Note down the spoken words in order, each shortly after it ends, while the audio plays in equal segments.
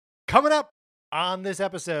Coming up on this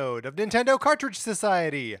episode of Nintendo Cartridge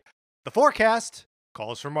Society, the forecast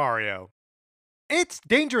calls for Mario. It's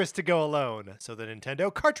dangerous to go alone, so the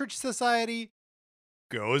Nintendo Cartridge Society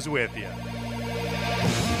goes with you.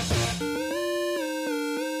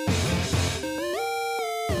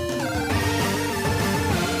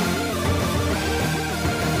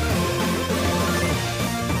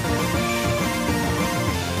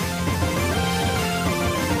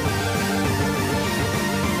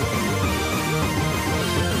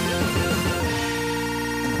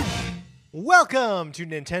 Welcome to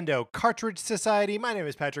Nintendo Cartridge Society. My name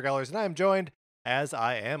is Patrick Ellers, and I am joined, as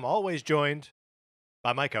I am always joined,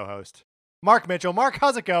 by my co-host, Mark Mitchell. Mark,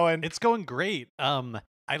 how's it going? It's going great.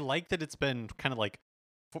 I like that it's been kind of like,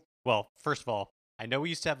 well, first of all, I know we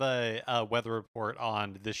used to have a weather report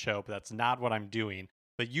on this show, but that's not what I'm doing.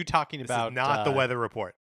 But you talking This about is not the weather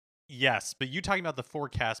report. Yes, but you talking about the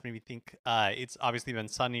forecast made me think it's obviously been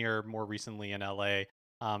sunnier more recently in LA.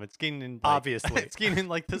 It's getting in Obviously. it's getting in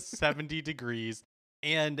like the 70 degrees,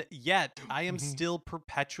 and yet I am still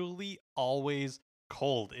perpetually always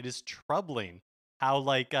cold. It is troubling how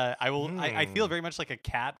like I feel very much like a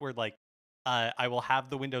cat where like I will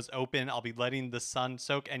have the windows open, I'll be letting the sun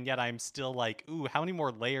soak, and yet I'm still like, ooh, how many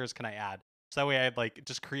more layers can I add? So that way I like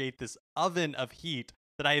just create this oven of heat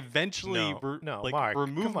that I eventually Mark,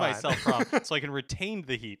 remove come on. myself from so I can retain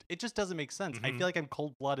the heat. It just doesn't make sense. I Mhm. feel like I'm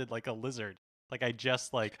cold-blooded like a lizard. Like I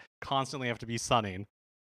just like constantly have to be sunning.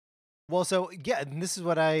 Well, so yeah, and this is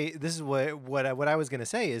what I was gonna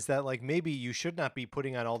say is that like maybe you should not be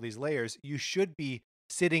putting on all these layers. You should be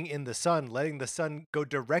sitting in the sun, letting the sun go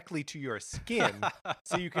directly to your skin,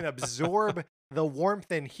 so you can absorb the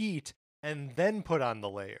warmth and heat, and then put on the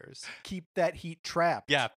layers. Keep that heat trapped.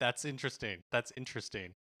 Yeah, that's interesting. That's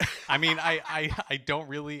interesting. I mean, I don't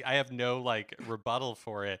really, I have no like rebuttal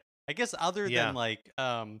for it. I guess other Yeah. than like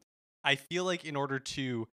I feel like in order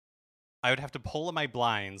to I would have to pull up my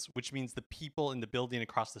blinds, which means the people in the building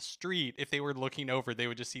across the street, if they were looking over, they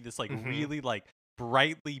would just see this like Mhm. really like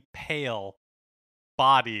brightly pale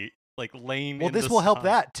body like laying Well, in this the will help sun.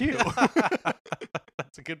 that too.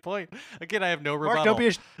 That's a good point. Again, I have no Mark,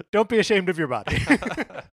 rebuttal. don't be ashamed of your body.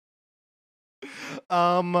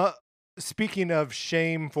 Speaking of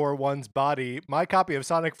shame for one's body, my copy of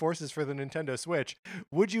Sonic Forces for the Nintendo Switch.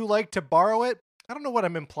 Would you like to borrow it? I don't know what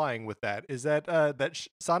I'm implying with that. Is that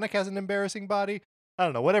Sonic has an embarrassing body? I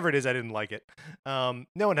don't know. Whatever it is, I didn't like it. No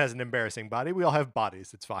one has an embarrassing body. We all have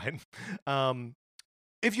bodies. It's fine.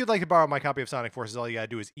 If you'd like to borrow my copy of Sonic Forces, all you gotta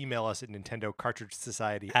do is email us at Nintendo Cartridge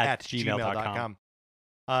Society at gmail.com.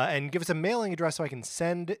 And give us a mailing address so I can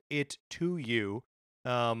send it to you.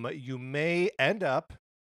 You may end up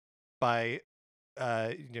by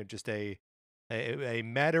just a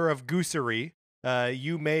matter of goosery.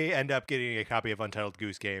 You may end up getting a copy of Untitled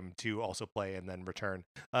Goose Game to also play and then return.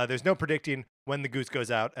 There's no predicting when the goose goes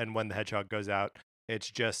out and when the hedgehog goes out. It's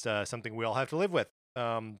just something we all have to live with.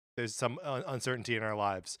 There's some uncertainty in our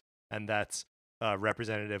lives, and that's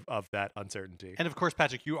representative of that uncertainty. And of course,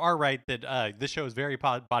 Patrick, you are right that this show is very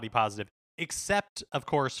body positive, except of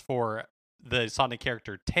course for the Sonic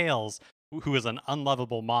character Tails, who is an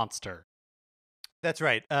unlovable monster. That's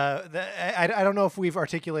right. I don't know if we've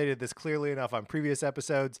articulated this clearly enough on previous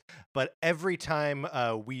episodes, but every time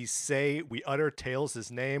we utter Tails'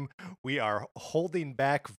 name, we are holding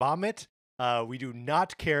back vomit. We do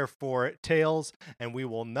not care for Tails, and we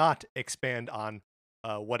will not expand on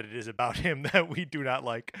what it is about him that we do not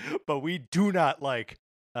like. But we do not like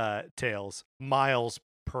Tails. Miles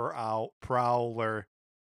Prowler.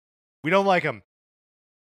 We don't like him.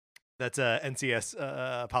 That's a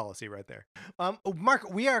NCS policy right there.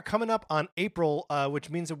 Mark, we are coming up on April, which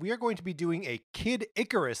means that we are going to be doing a Kid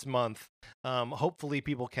Icarus month. Hopefully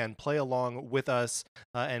people can play along with us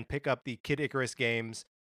and pick up the Kid Icarus games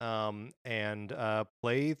and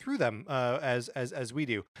play through them as we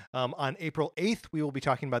do. On April 8th, we will be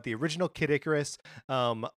talking about the original Kid Icarus.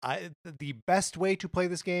 The best way to play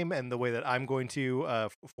this game, and the way that I'm going to,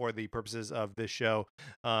 for the purposes of this show,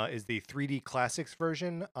 is the 3D Classics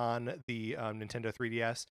version on the Nintendo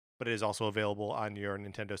 3DS, but it is also available on your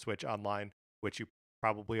Nintendo Switch Online, which you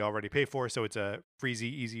probably already pay for, so it's a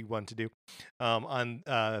freezy, easy one to do. On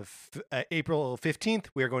April 15th,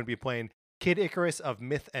 we are going to be playing Kid Icarus of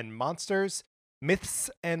Myths and Monsters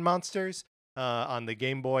on the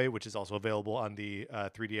Game Boy, which is also available on the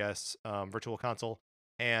 3DS Virtual Console.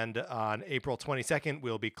 And on April 22nd,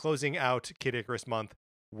 we'll be closing out Kid Icarus month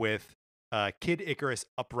with Kid Icarus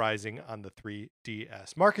Uprising on the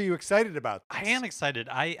 3DS. Mark, are you excited about this? I am excited.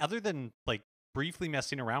 Other than like briefly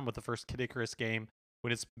messing around with the first Kid Icarus game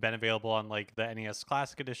when it's been available on like the NES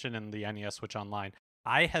Classic Edition and the NES Switch Online,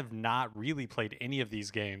 I have not really played any of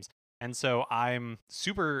these games. And so I'm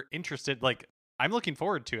super interested. Like, I'm looking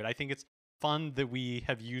forward to it. I think it's fun that we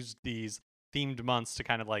have used these themed months to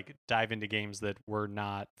kind of like dive into games that we're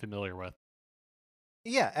not familiar with.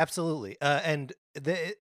 Yeah, absolutely. And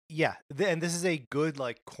this is a good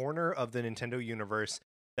like corner of the Nintendo universe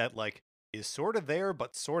that like is sort of there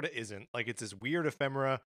but sort of isn't. Like it's this weird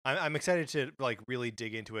ephemera. I'm excited to like really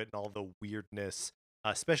dig into it and all the weirdness,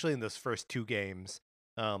 especially in those first two games.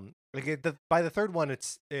 By the third one,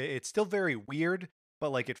 it's still very weird,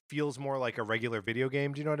 but like it feels more like a regular video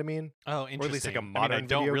game. Do you know what I mean? Oh, Or at least like a interesting. modern I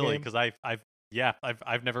don't video really game. because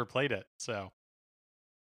I've never played it. So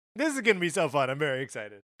This is gonna be so fun. I'm very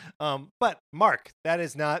excited. But Mark,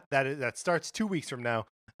 that starts 2 weeks from now.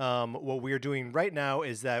 What we are doing right now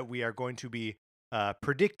is that we are going to be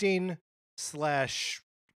predicting slash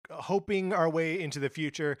hoping our way into the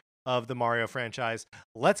future of the Mario franchise.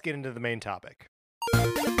 Let's get into the main topic.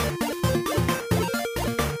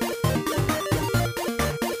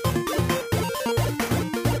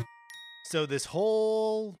 So this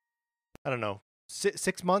whole, I don't know,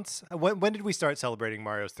 6 months. When did we start celebrating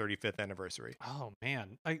Mario's 35th anniversary? oh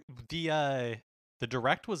man, the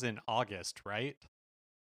direct was in August, right?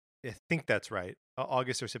 I think that's right.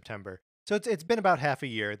 August or September. So it's been about half a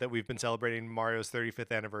year that we've been celebrating Mario's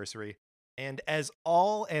 35th anniversary. And as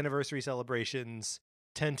all anniversary celebrations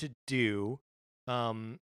tend to do,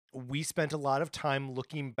 we spent a lot of time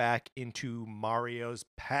looking back into Mario's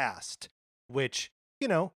past, which,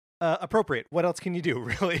 appropriate. What else can you do,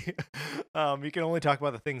 really? You can only talk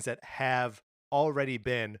about the things that have already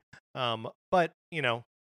been. But,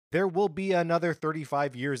 there will be another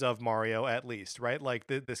 35 years of Mario at least, right? Like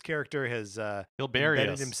this character has He'll bury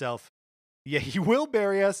embedded us. himself. Yeah, he will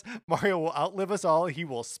bury us. Mario will outlive us all. He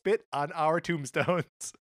will spit on our tombstones.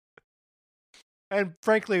 And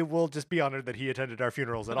frankly, we'll just be honored that he attended our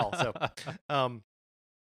funerals at all. So,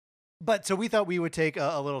 but so we thought we would take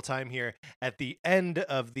a little time here at the end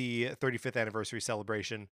of the 35th anniversary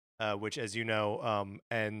celebration, which, as you know,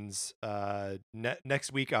 ends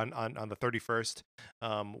next week on the 31st,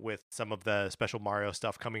 with some of the special Mario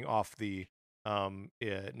stuff coming off the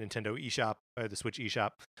Nintendo eShop or the Switch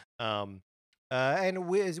eShop. And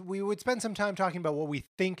we would spend some time talking about what we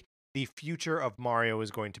think the future of Mario is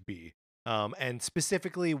going to be. And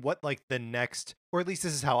specifically what like the next, or at least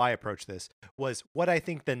this is how I approach this, was what I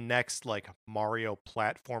think the next like Mario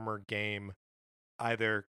platformer game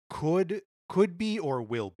either could be or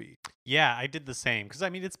will be. Yeah, I did the same because I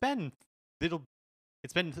mean it's been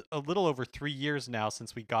a little over 3 years now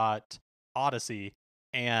since we got Odyssey,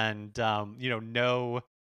 and no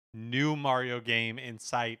new Mario game in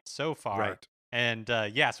sight so far. Right. And so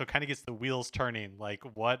it kind of gets the wheels turning. Like,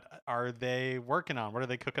 what are they working on? What are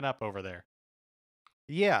they cooking up over there?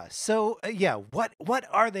 Yeah. So what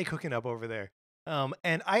are they cooking up over there?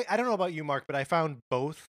 And I don't know about you, Mark, but I found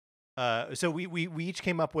both. So we each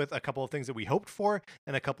came up with a couple of things that we hoped for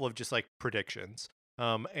and a couple of just like predictions.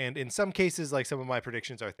 And in some cases, like some of my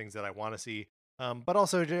predictions are things that I want to see. But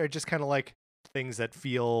also they're just kind of like things that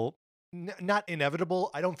feel not inevitable.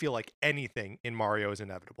 I don't feel like anything in Mario is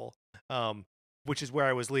inevitable. Which is where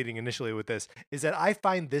I was leading initially with this, is that I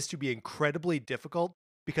find this to be incredibly difficult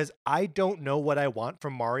because I don't know what I want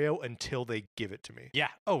from Mario until they give it to me. Yeah.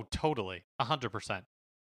 Oh, totally. 100%.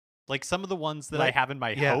 Like some of the ones that I have in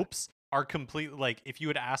my hopes are completely like, if you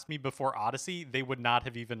had asked me before Odyssey, they would not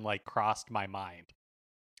have even like crossed my mind.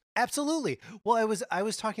 Absolutely. Well, I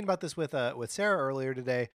was talking about this with Sarah earlier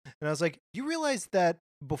today, and I was like, you realize that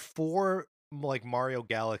before like Mario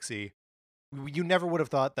Galaxy, you never would have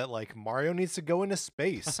thought that like Mario needs to go into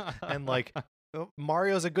space and like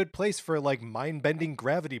Mario's a good place for like mind-bending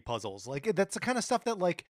gravity puzzles. Like that's the kind of stuff that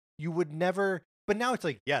like you would never. But now it's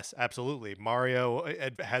like, yes, absolutely. Mario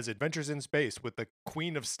has adventures in space with the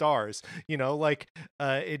Queen of Stars.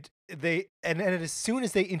 And as soon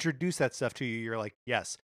as they introduce that stuff to you, you're like,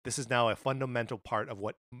 yes, this is now a fundamental part of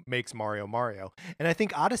what makes Mario Mario. And I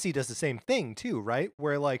think Odyssey does the same thing too, right?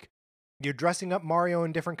 Where like you're dressing up Mario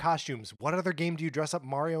in different costumes. What other game do you dress up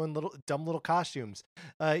Mario in dumb little costumes?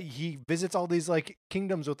 He visits all these like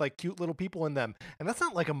kingdoms with like cute little people in them, and that's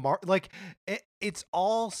not like it's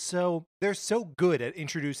all so they're so good at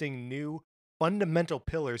introducing new fundamental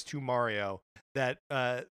pillars to Mario that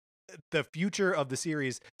the future of the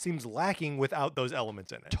series seems lacking without those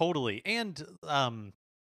elements in it. Totally. And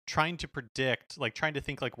trying to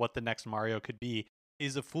think like what the next Mario could be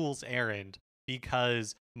is a fool's errand,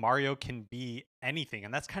 because Mario can be anything.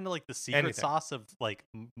 And that's kind of like the secret sauce of like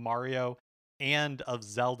Mario and of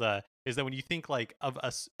Zelda, is that when you think like of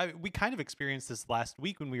us, we kind of experienced this last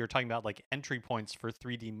week when we were talking about like entry points for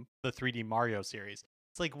the 3D Mario series.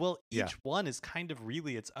 It's like, well, Yeah. each one is kind of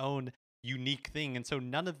really its own unique thing. And so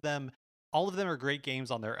none of them, all of them are great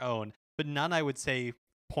games on their own, but none I would say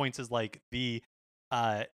points as like the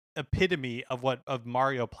uh epitome of what of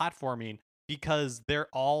Mario platforming, because they're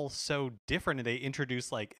all so different and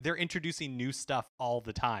they're introducing new stuff all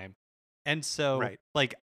the time. And so Right.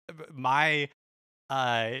 like my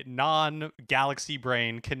non-galaxy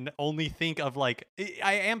brain can only think of like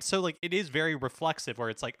I am so like it is very reflexive where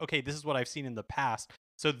it's like, okay, this is what I've seen in the past,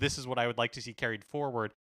 so this is what I would like to see carried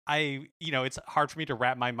forward. It's hard for me to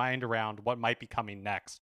wrap my mind around what might be coming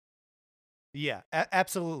next. Yeah,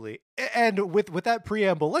 absolutely. And with that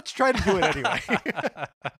preamble, let's try to do it anyway.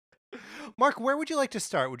 Mark, where would you like to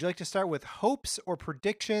start? Would you like to start with hopes or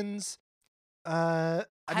predictions? I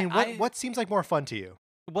mean, what seems like more fun to you?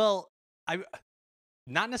 Well, I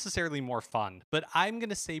not necessarily more fun, but I'm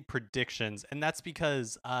gonna say predictions, and that's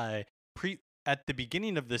because pre at the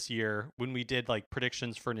beginning of this year when we did like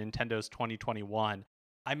predictions for Nintendo's 2021,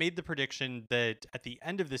 I made the prediction that at the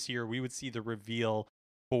end of this year we would see the reveal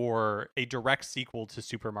for a direct sequel to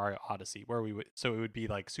Super Mario Odyssey, where it would be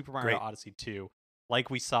like Super Mario Great. Odyssey 2, like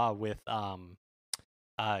we saw with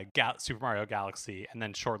Super Mario Galaxy, and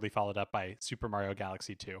then shortly followed up by Super Mario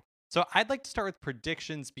Galaxy 2. So I'd like to start with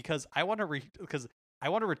predictions because I want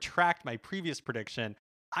to retract my previous prediction.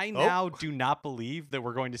 I Oh, now do not believe that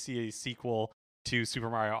we're going to see a sequel to Super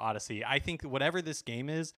Mario Odyssey. I think whatever this game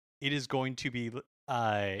is, it is going to be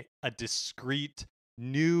a discrete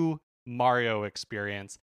new Mario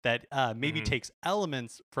experience that maybe mhm. takes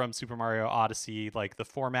elements from Super Mario Odyssey, like the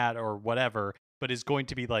format or whatever, but is going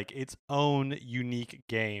to be like its own unique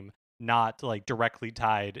game, not like directly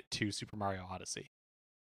tied to Super Mario Odyssey.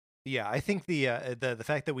 Yeah, I think the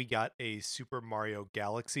fact that we got a Super Mario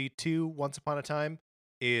Galaxy 2 once upon a time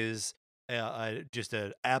is just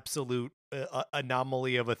an absolute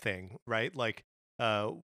anomaly of a thing, right? Like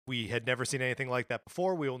we had never seen anything like that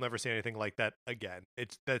before. We will never see anything like that again.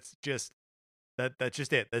 That's just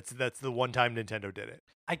it. That's the one time Nintendo did it.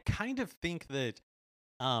 I kind of think that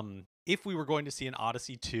if we were going to see an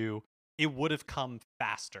Odyssey 2, it would have come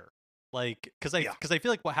faster. Like Yeah. cuz I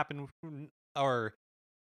feel like what happened or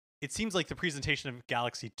it seems like the presentation of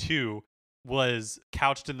Galaxy 2 was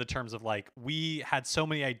couched in the terms of like we had so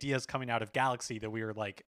many ideas coming out of Galaxy that we were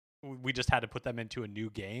like we just had to put them into a new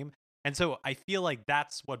game. And so I feel like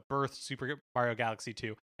that's what birthed Super Mario Galaxy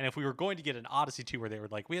 2. And if we were going to get an Odyssey 2 where they were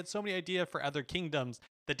like we had so many ideas for other kingdoms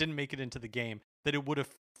that didn't make it into the game, that it would have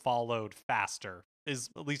followed faster.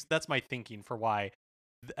 Is at least that's my thinking for why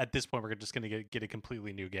at this point we're just going to get a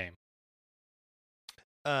completely new game.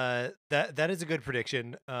 That is a good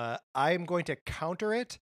prediction. I am going to counter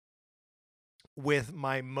it with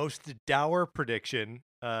my most dour prediction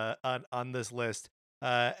on this list.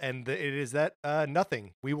 It is that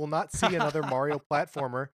nothing. We will not see another Mario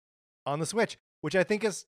platformer on the Switch, which I think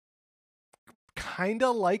is kind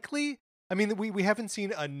of likely. I mean, we haven't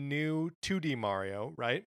seen a new 2D Mario,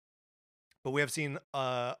 right? But we have seen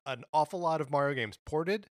an awful lot of Mario games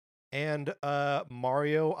ported and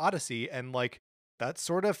Mario Odyssey, and like that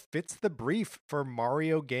sort of fits the brief for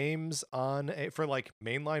Mario games for like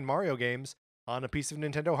mainline Mario games on a piece of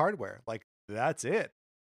Nintendo hardware. Like that's it.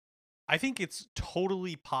 I think it's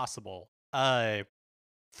totally possible.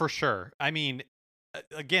 For sure. I mean,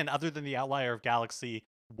 again, other than the outlier of Galaxy,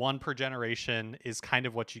 one per generation is kind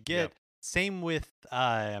of what you Yep. get. Same with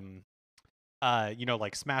like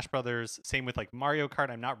Smash Brothers, same with like Mario Kart.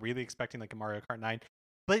 I'm not really expecting like a Mario Kart 9.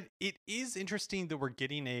 But it is interesting that we're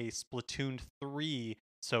getting a Splatoon 3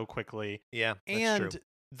 so quickly. Yeah, that's true.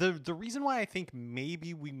 And the reason why I think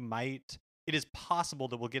maybe it is possible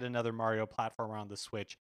that we'll get another Mario platform on the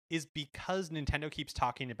Switch is because Nintendo keeps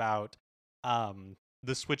talking about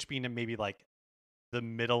the Switch being in maybe like the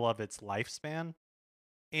middle of its lifespan.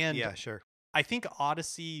 And Yeah, sure. I think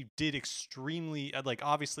Odyssey did extremely like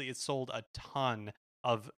obviously it sold a ton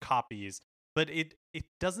of copies, but it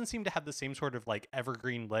doesn't seem to have the same sort of like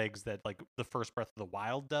evergreen legs that like the first Breath of the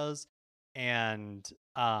Wild does, and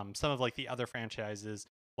some of like the other franchises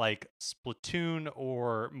like Splatoon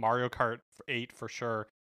or Mario Kart 8 for sure,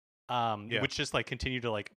 Yeah. which just like continue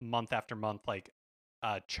to like month after month like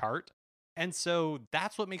chart. And so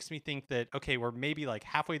that's what makes me think that okay, we're maybe like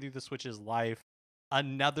halfway through the Switch's life.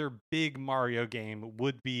 Another big Mario game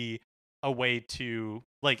would be a way to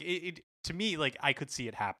like it to me like I could see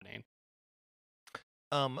it happening.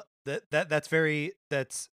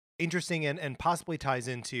 That's interesting and possibly ties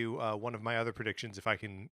into one of my other predictions if I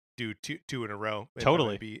can do two in a row if I'm going to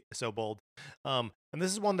Totally. be so bold. And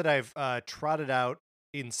this is one that I've trotted out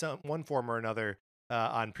in some one form or another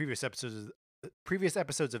on previous episodes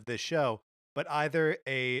of this show, but either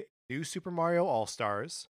a New Super Mario All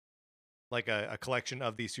Stars, like a collection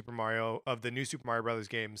of the new Super Mario Brothers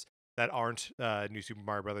games that aren't New Super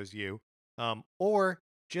Mario Brothers U, or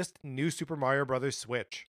just New Super Mario Brothers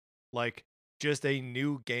Switch, like just a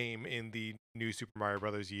new game in the New Super Mario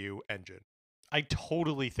Brothers U engine. I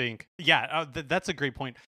totally think, yeah, that's a great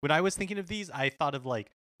point. When I was thinking of these, I thought of like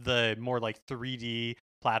the more like 3D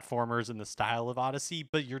platformers in the style of Odyssey.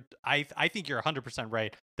 But I think you're 100%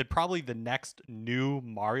 right that probably the next new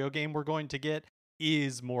Mario game we're going to get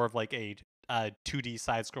is more of like a 2D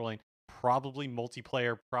side scrolling, probably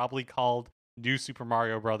multiplayer, probably called New Super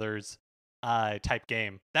Mario Brothers type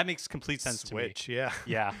game. That makes complete sense Switch, to me. yeah.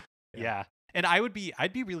 Yeah, yeah. And I'd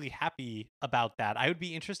be really happy about that. I would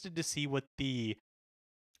be interested to see what the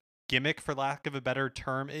gimmick, for lack of a better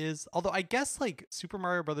term, is. Although I guess like Super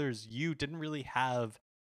Mario Brothers U didn't really have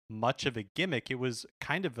much of a gimmick. It was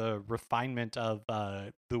kind of a refinement of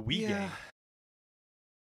the Wii game.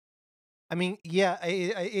 I mean, yeah,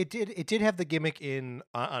 it did have the gimmick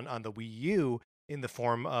on the Wii U in the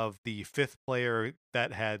form of the fifth player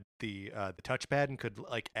that had the touchpad and could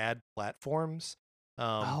like add platforms.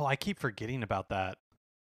 Oh, I keep forgetting about that.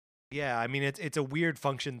 Yeah, I mean it's a weird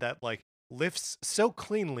function that like lifts so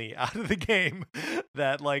cleanly out of the game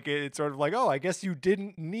that like it's sort of like, oh, I guess you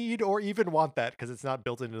didn't need or even want that because it's not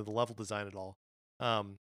built into the level design at all.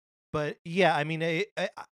 But yeah, I mean, it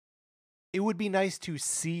would be nice to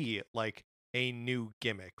see like a new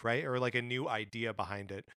gimmick, right? Or like a new idea behind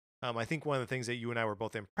it. I think one of the things that you and I were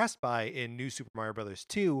both impressed by in New Super Mario Brothers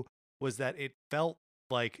 2 was that it felt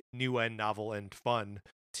like new and novel and fun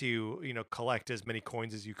to, collect as many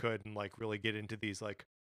coins as you could and like really get into these like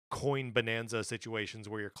coin bonanza situations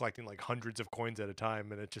where you're collecting like hundreds of coins at a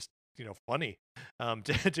time, and it's just, funny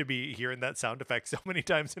to be hearing that sound effect so many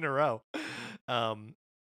times in a row.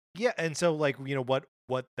 Yeah, and so like,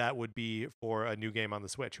 what that would be for a new game on the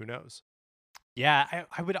Switch, who knows? Yeah,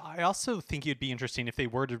 I also think it'd be interesting if they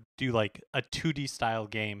were to do like a 2D style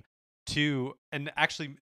game and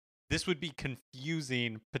actually this would be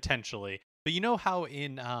confusing potentially. But you know how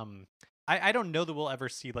in I don't know that we'll ever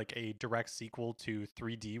see like a direct sequel to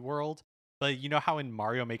 3D World, but you know how in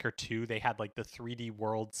Mario Maker 2 they had like the 3D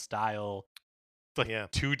World style like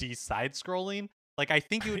 2D side scrolling? Like I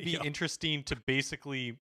think it would be interesting to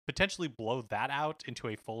basically potentially blow that out into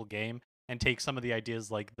a full game and take some of the ideas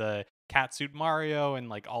like the Catsuit Mario and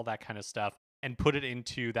like all that kind of stuff and put it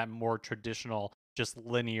into that more traditional just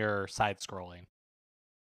linear side scrolling.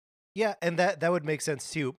 Yeah, and that would make sense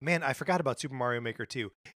too. Man, I forgot about Super Mario Maker 2.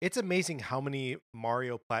 It's amazing how many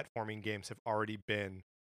Mario platforming games have already been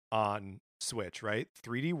on Switch, right?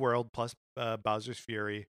 3D World plus Bowser's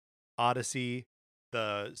Fury, Odyssey,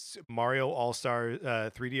 the Mario All-Star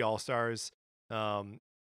 3D All-Stars,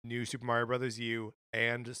 New Super Mario Brothers U,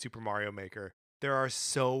 and Super Mario Maker. There are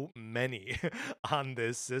so many on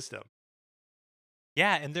this system.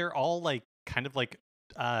 Yeah, and they're all like kind of like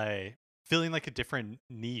feeling like a different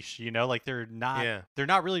niche, like they're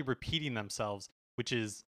not really repeating themselves, which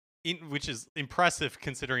is impressive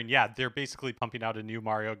considering they're basically pumping out a new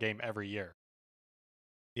Mario game every year.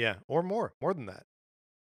 Yeah, or more than that.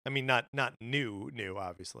 I mean, not new,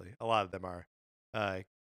 obviously. A lot of them are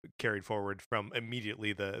carried forward from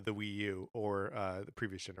immediately the Wii U or the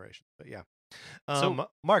previous generation. But yeah. So,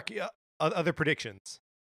 Mark, other predictions?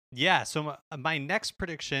 Yeah, so my next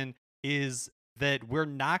prediction is that we're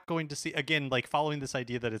not going to see, again, like following this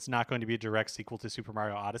idea that it's not going to be a direct sequel to Super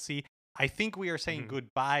Mario Odyssey, I think we are saying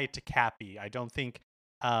goodbye to Cappy. I don't think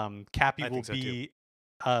Cappy will be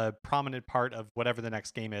a prominent part of whatever the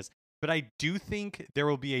next game is. But I do think there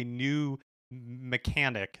will be a new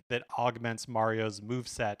mechanic that augments Mario's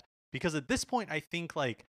moveset. Because at this point, I think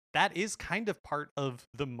like that is kind of part of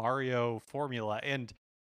the Mario formula. And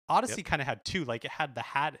Odyssey kind of had two. Like it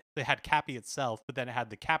had Cappy itself, but then it had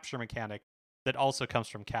the capture mechanic that also comes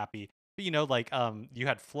from Cappy. But like you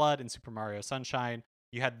had Flood in Super Mario Sunshine.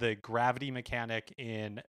 You had the gravity mechanic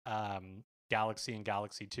in Galaxy and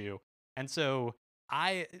Galaxy 2. And so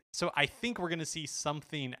I think we're going to see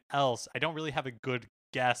something else. I don't really have a good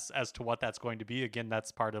guess as to what that's going to be. Again,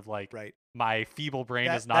 that's part of like my feeble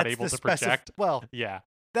brain is not able to project. Yeah.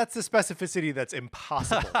 That's the specificity that's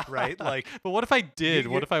impossible, right? Like, but what if I did?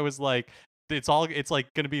 What if I was like, it's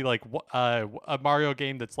like going to be like a Mario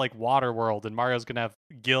game that's like Water World, and Mario's going to have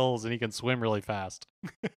gills and he can swim really fast.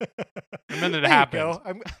 And then it happened.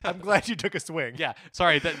 I'm glad you took a swing. Yeah,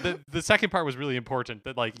 sorry. The second part was really important.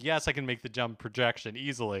 That like, yes, I can make the jump projection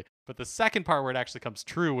easily, but the second part where it actually comes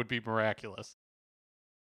true would be miraculous.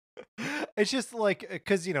 It's just like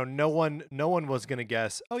because no one was gonna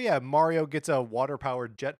guess. Oh yeah, Mario gets a water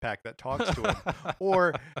powered jetpack that talks to him,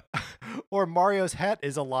 or Mario's hat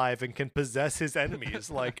is alive and can possess his enemies.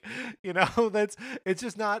 Like, that's it's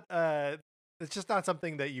just not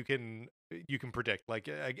something that you can predict. Like,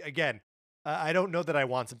 again, I don't know that I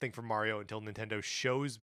want something from Mario until Nintendo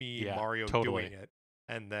shows me Yeah, Mario totally. doing it,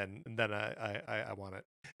 and then I want it.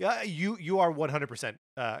 Yeah, you are 100%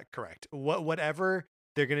 correct. Whatever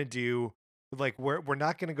they're gonna do, like we're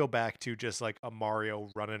not gonna go back to just like a Mario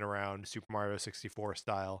running around Super Mario 64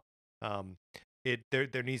 style. Um,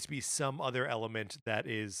 there needs to be some other element that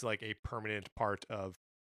is like a permanent part of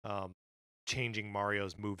um changing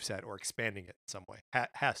Mario's moveset or expanding it in some way.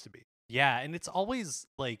 Has to be. Yeah, and it's always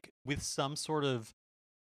like with some sort of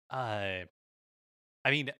uh I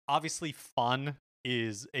mean, obviously fun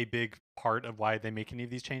is a big part of why they make any of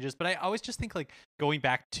these changes, but I always just think like going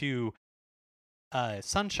back to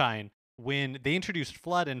Sunshine when they introduced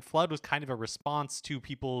Flood, and Flood was kind of a response to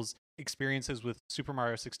people's experiences with Super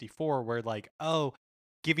Mario 64, where like, oh,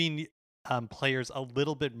 giving players a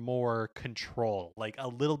little bit more control, like a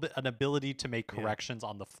little bit an ability to make Yeah. corrections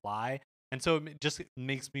on the fly. And so it just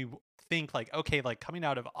makes me think like, okay, like coming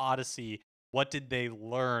out of Odyssey, what did they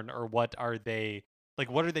learn, or what are they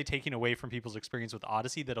like? What are they taking away from people's experience with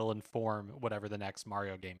Odyssey that'll inform whatever the next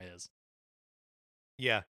Mario game is?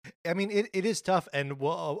 Yeah. I mean, it is tough, and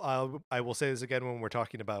I will say this again when we're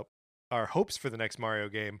talking about our hopes for the next Mario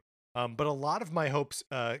game. But a lot of my hopes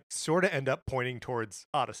sort of end up pointing towards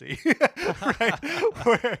Odyssey, right?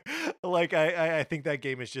 Where like I think that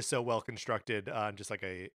game is just so well constructed on just like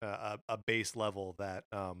a base level that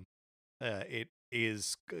it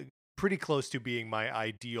is pretty close to being my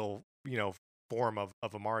ideal form of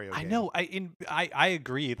a Mario I game. know. I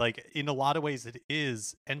agree. Like in a lot of ways, it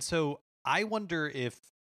is, and so I wonder if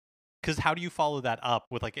because how do you follow that up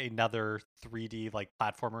with like another 3D like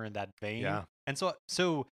platformer in that vein? Yeah. And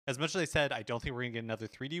so as much as I said, I don't think we're gonna get another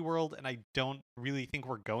 3D world, and I don't really think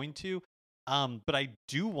we're going to. But I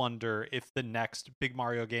do wonder if the next big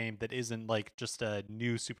Mario game that isn't like just a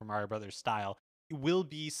new Super Mario Brothers style will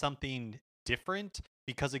be something different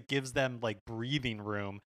because it gives them like breathing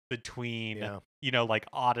room between Yeah. like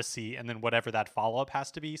Odyssey and then whatever that follow up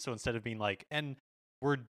has to be. So instead of being like, and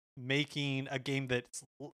we're making a game that's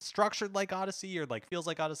structured like Odyssey or like feels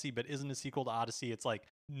like Odyssey but isn't a sequel to Odyssey, it's like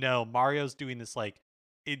no, Mario's doing this like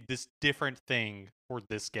this different thing for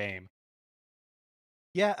this game.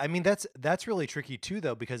 Yeah, I mean that's really tricky too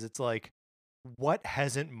though, because it's like what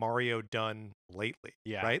hasn't Mario done lately,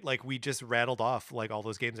 Yeah. right? Like we just rattled off like all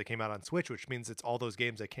those games that came out on Switch, which means it's all those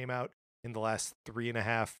games that came out in the last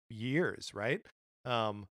 3.5 years, right?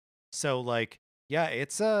 Um, so like yeah,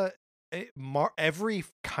 every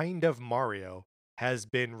kind of Mario has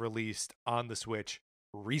been released on the Switch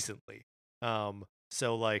recently.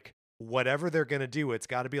 So like whatever they're gonna do, it's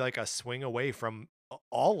got to be like a swing away from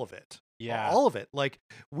all of it. Yeah. All of it. Like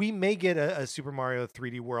we may get a Super Mario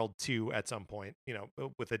 3D World 2 at some point,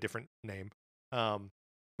 with a different name. Um,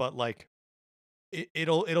 but like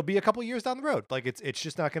it'll be a couple years down the road. Like it's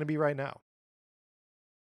just not going to be right now.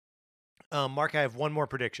 Mark, I have one more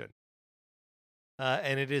prediction.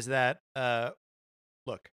 And it is that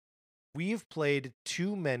look, we've played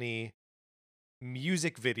too many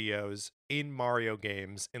music videos in Mario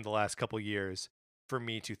games in the last couple years for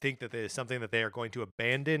me to think that it is something that they are going to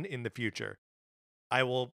abandon in the future. I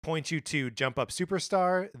will point you to Jump Up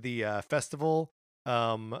Superstar, the festival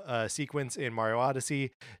sequence in Mario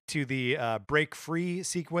Odyssey, to the Break Free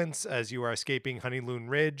sequence as you are escaping Honeyloon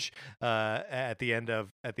Ridge at the end of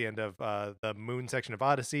the Moon section of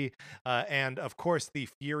Odyssey, and of course the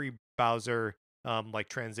Fury Bowser like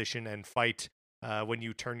transition and fight. When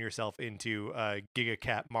you turn yourself into Giga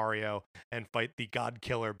Cat Mario and fight the God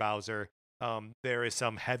Killer Bowser, there is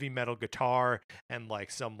some heavy metal guitar and like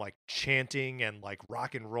some like chanting and like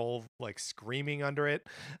rock and roll like screaming under it.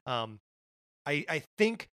 I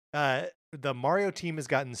think the Mario team has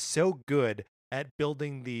gotten so good at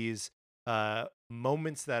building these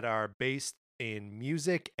moments that are based in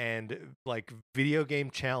music and like video game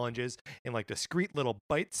challenges in like discrete little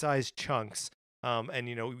bite-sized chunks. And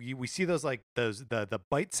we see those like the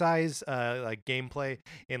bite size like gameplay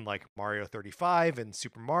in like Mario 35 and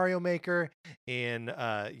Super Mario Maker, in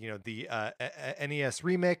the NES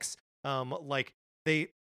remix. Like they've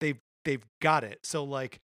got it. So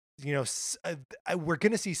like we're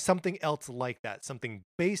gonna see something else like that, something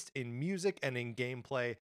based in music and in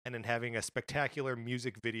gameplay, and in having a spectacular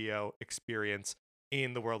music video experience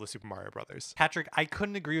in the world of Super Mario Brothers. Patrick, I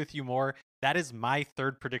couldn't agree with you more. That is my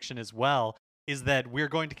third prediction as well. Is that we're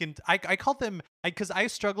going to I call them because I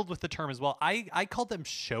struggled with the term as well. I called them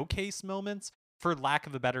showcase moments for lack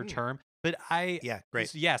of a better term. But Yeah,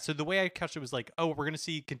 great. Yeah. So the way I couched it was like, oh, we're going to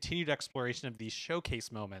see continued exploration of these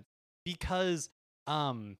showcase moments. because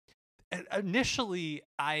um initially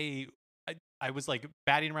I was like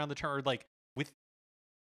batting around the term, or like with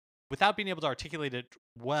without being able to articulate it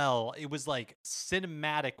well, it was like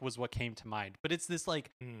cinematic was what came to mind. But it's this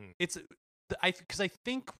like Mm, it's I because I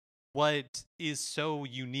think what is so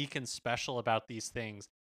unique and special about these things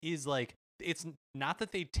is like it's not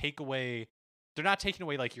that they take away, they're not taking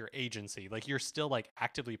away like your agency, like you're still like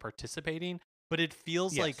actively participating, but it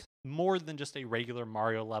feels like yes. more than just a regular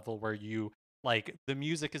Mario level where you like the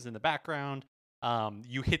music is in the background,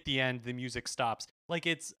 you hit the end, the music stops, like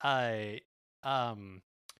it's um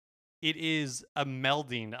it is a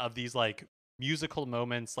melding of these like musical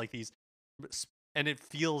moments, like these and it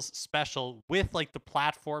feels special with like the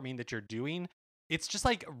platforming that you're doing. It's just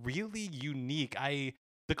like really unique. I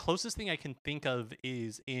The closest thing I can think of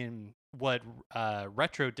is in what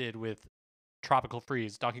Retro did with Tropical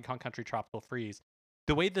Freeze, Donkey Kong Country Tropical Freeze.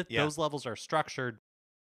 The way that Yeah. those levels are structured,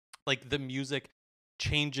 like the music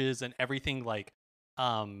changes and everything like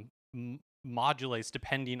modulates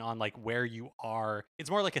depending on like where you are. It's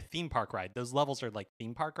more like a theme park ride. Those levels are like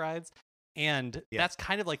theme park rides, and that's Yes.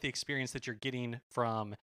 kind of like the experience that you're getting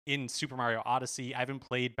from in Super Mario Odyssey. I haven't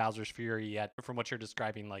played Bowser's Fury yet, but from what you're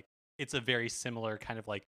describing, like it's a very similar kind of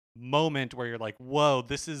like moment where you're like, whoa,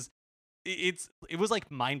 this is it was like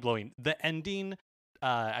mind-blowing. The ending,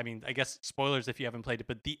 I mean, I guess spoilers if you haven't played it,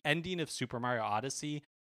 but the ending of Super Mario Odyssey,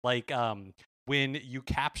 like when you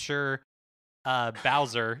capture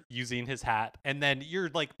Bowser using his hat, and then you're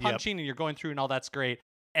like Yep. punching and you're going through and all that's great.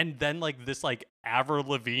 And then like this like Avril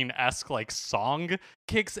Lavigne-esque like song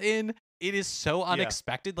kicks in. It is so Yeah.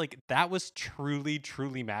 unexpected. Like that was truly,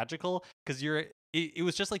 truly magical because it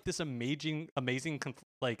was just like this amazing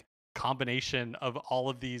like combination of all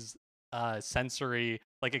of these sensory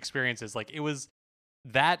like experiences. Like it was,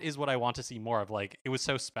 that is what I want to see more of. Like it was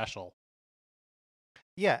so special.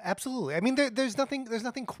 Yeah, absolutely. I mean, there's nothing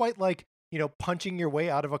quite like, punching your way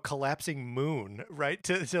out of a collapsing moon, right?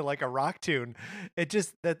 To like a rock tune. It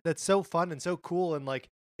just that's so fun and so cool, and like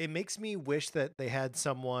it makes me wish that they had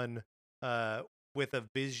someone uh with a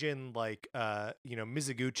vision like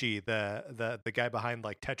Mizuguchi, the guy behind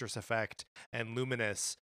like Tetris Effect and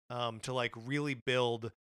Luminous, to like really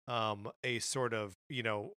build a sort of,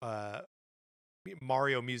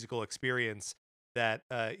 Mario musical experience that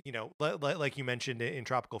like you mentioned in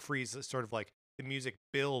Tropical Freeze, it's sort of like the music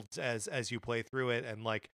builds as you play through it, and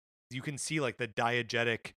like you can see like the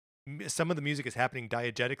diegetic, some of the music is happening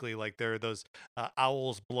diegetically, like there are those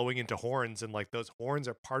owls blowing into horns, and like those horns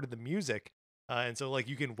are part of the music, and so like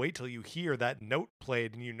you can wait till you hear that note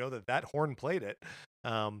played and you know that that horn played it.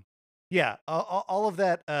 Yeah, all of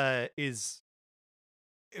that is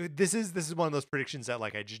this is one of those predictions that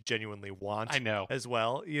like I just genuinely I want know. as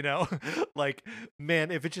well, like, man,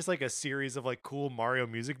 if it's just like a series of like cool Mario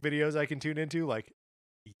music videos I can tune into, like,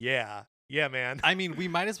 yeah, yeah, man. I mean, we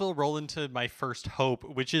might as well roll into my first hope,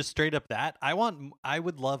 which is straight up that I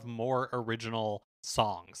would love more original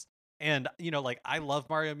songs. And like I love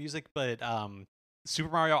Mario music, but Super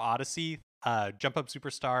Mario Odyssey, Jump Up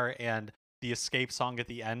Superstar and the Escape song at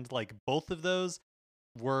the end, like both of those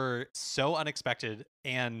were so unexpected,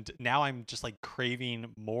 and now I'm just like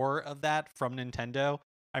craving more of that from Nintendo.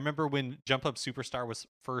 I remember when Jump Up Superstar was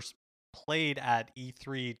first played at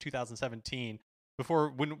E3 2017, before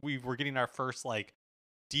when we were getting our first like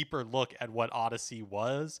deeper look at what Odyssey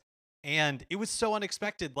was. And it was so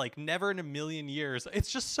unexpected, like never in a million years.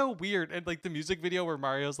 It's just so weird. And like the music video where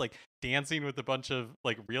Mario's like dancing with a bunch of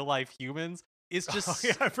like real life humans is Oh yeah,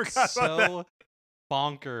 just I forgot about that. so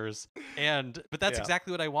bonkers. And but that's Yeah.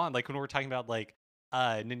 exactly what I want. Like when we're talking about like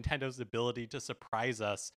Nintendo's ability to surprise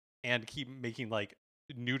us and keep making like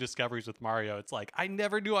new discoveries with Mario. It's like I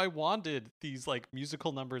never knew I wanted these like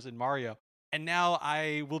musical numbers in Mario. And now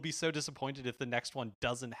I will be so disappointed if the next one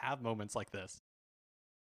doesn't have moments like this.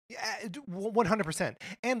 Yeah, 100%.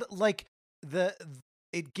 And like the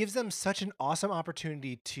it gives them such an awesome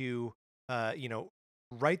opportunity to uh you know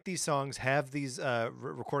write these songs, have these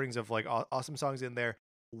recordings of like awesome songs in there,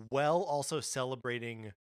 while also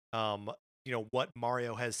celebrating um what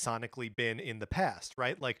Mario has sonically been in the past,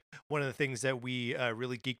 right? Like one of the things that we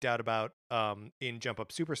really geeked out about in Jump Up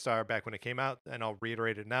Superstar back when it came out, and I'll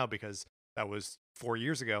reiterate it now because that was 4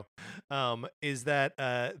 years ago, is that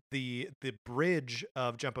the bridge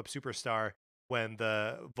of Jump Up Superstar, when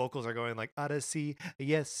the vocals are going like Odyssey,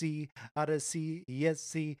 yes, see, Odyssey, yes,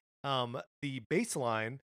 see, the bass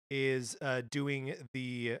line is doing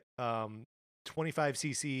the 25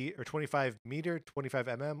 cc or 25 meter, 25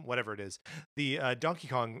 mm, whatever it is, the Donkey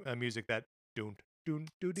Kong music, that doon doon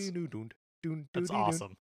doo doo It's, doo doon doon doo that's doo doon.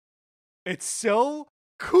 awesome. It's so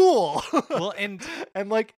cool. Well, and and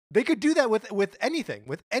like they could do that with anything,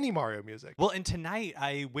 with any Mario music. well, and tonight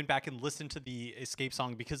I went back and listened to the Escape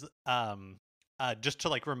song because just to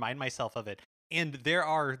like remind myself of it. And there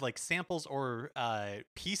are like samples or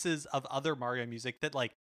pieces of other Mario music that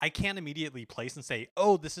like I can't immediately place and say,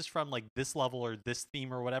 "Oh, this is from like this level or this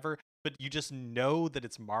theme or whatever." But you just know that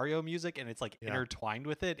it's Mario music and it's like intertwined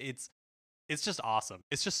with it. It's just awesome.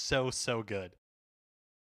 It's just so good.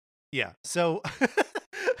 Yeah. So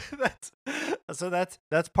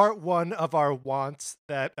that's part one of our wants.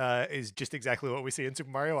 That is just exactly what we see in Super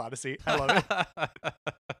Mario Odyssey. I love it.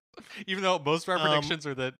 Even though most of our predictions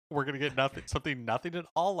are that we're gonna get nothing at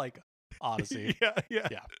all like Odyssey. Yeah.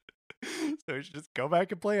 So we should just go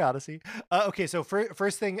back and play Odyssey. Okay, so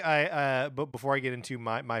first thing, but before I get into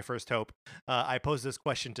my first hope, I posed this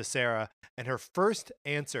question to Sarah, and her first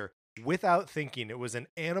answer, without thinking, it was an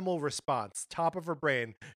animal response, top of her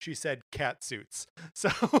brain. She said cat suits. So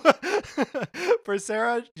for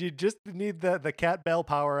Sarah, you just need the cat bell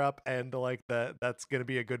power up, and that's gonna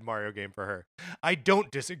be a good Mario game for her. I don't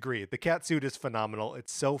disagree. The cat suit is phenomenal.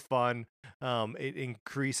 It's so fun. It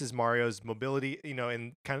increases Mario's mobility,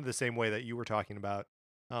 in kind of the same way that you were talking about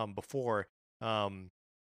before.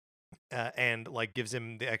 And like gives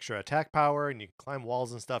him the extra attack power, and you can climb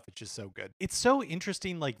walls and stuff. It's just so good. It's so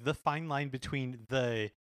interesting, like the fine line between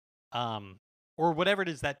the or whatever it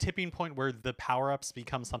is, that tipping point where the power-ups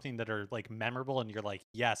become something that are like memorable and you're like,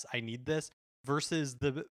 yes, I need this, versus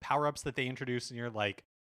the power-ups that they introduce and you're like,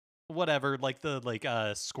 whatever, like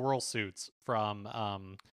the squirrel suits from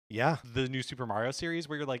the new Super Mario series,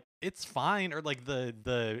 where you're like, it's fine, or like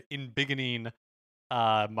the embiggening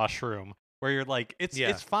mushroom, where you're like,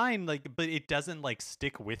 it's fine, like, but it doesn't like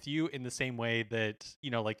stick with you in the same way that,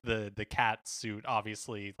 like the cat suit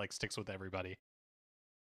obviously like sticks with everybody.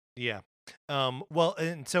 Yeah. Well,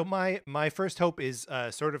 and so my first hope is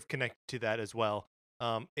sort of connected to that as well.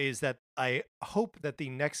 Is that I hope that the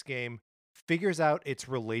next game figures out its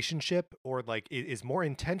relationship, or like it is more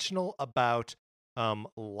intentional about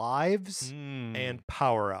lives and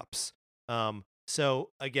power-ups. So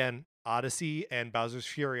again, Odyssey and Bowser's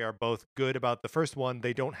Fury are both good about the first one.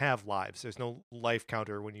 They don't have lives. There's no life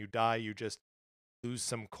counter. When you die, you just lose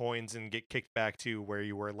some coins and get kicked back to where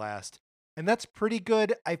you were last. And that's pretty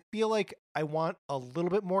good. I feel like I want a little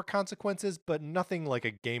bit more consequences, but nothing like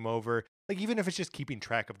a game over. Like even if it's just keeping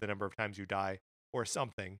track of the number of times you die or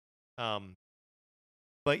something.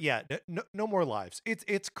 But yeah, no more lives.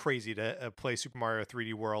 It's crazy to play Super Mario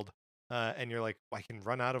 3D World, and you're like, I can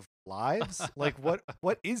run out of lives. Like what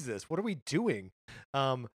is this? What are we doing?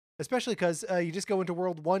 Especially because you just go into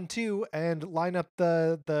World 1, 2 and line up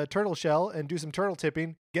the turtle shell and do some turtle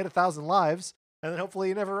tipping, get 1,000 lives, and then hopefully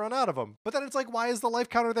you never run out of them. But then it's like, why is the life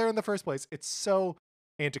counter there in the first place? It's so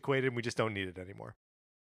antiquated, and we just don't need it anymore.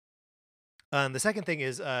 And the second thing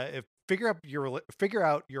is, figure out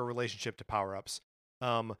your relationship to power ups,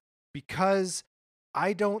 because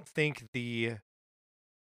I don't think the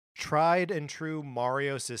tried and true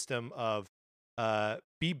Mario system of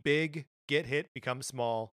be big, get hit, become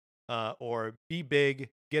small, or be big,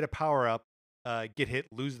 get a power up, get hit,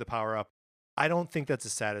 lose the power up. I don't think that's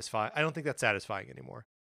satisfying anymore.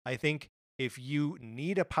 I think if you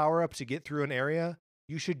need a power up to get through an area,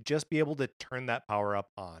 you should just be able to turn that power up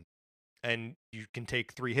on, and you can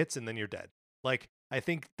take 3 hits and then you're dead. Like, I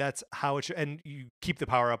think that's how it should, and you keep the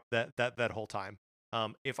power up that whole time.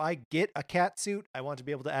 If I get a cat suit, I want to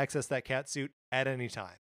be able to access that cat suit at any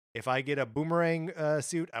time. If I get a boomerang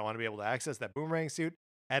suit, I want to be able to access that boomerang suit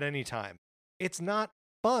at any time. It's not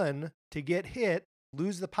fun to get hit,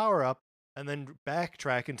 lose the power up, and then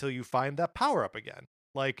backtrack until you find that power up again.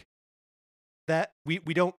 Like that, we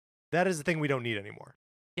don't. That is the thing we don't need anymore.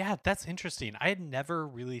 Yeah, that's interesting. I had never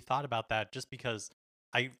really thought about that, just because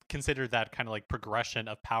I consider that kind of like progression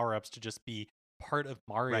of power-ups to just be part of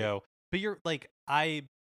Mario. Right. But you're like,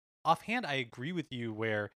 offhand, I agree with you,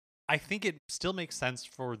 where I think it still makes sense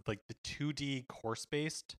for like the 2D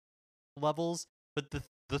course-based levels, but the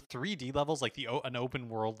 3D levels, like an open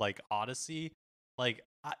world like Odyssey, like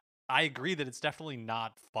I agree that it's definitely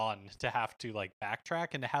not fun to have to like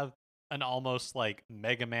backtrack and to have an almost like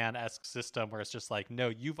Mega Man-esque system where it's just like, no,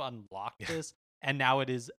 you've unlocked this and now it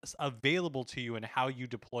is available to you, and how you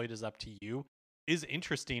deploy it is up to you, is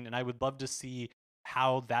interesting. And I would love to see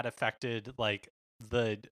how that affected like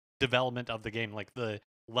the development of the game, like the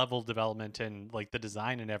level development and like the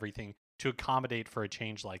design and everything, to accommodate for a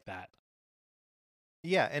change like that.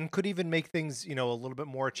 Yeah, and could even make things, a little bit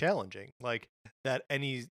more challenging. Like that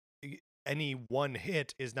any one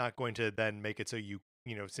hit is not going to then make it so you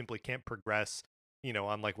simply can't progress,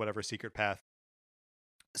 on like whatever secret path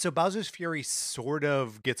So Bowser's Fury sort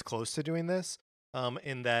of gets close to doing this,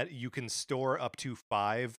 in that you can store up to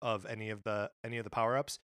 5 of any of the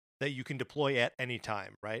power-ups that you can deploy at any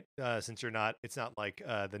time, right? Since it's not like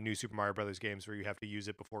the new Super Mario Brothers games where you have to use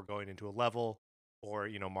it before going into a level, or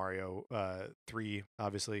Mario 3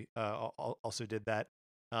 obviously also did that.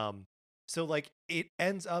 Um, so like it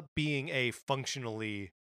ends up being a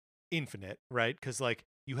functionally infinite, right? Because like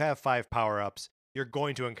you have 5 power-ups, you're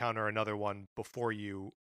going to encounter another one before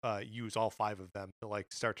you use all 5 of them to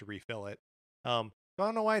like start to refill it. So I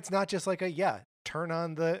don't know why it's not just like turn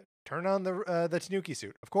on the Tanuki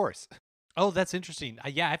suit, of course. Oh, that's interesting.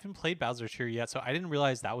 Yeah, I haven't played Bowser's Fury yet, so I didn't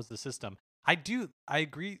realize that was the system. I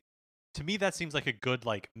agree. To me, that seems like a good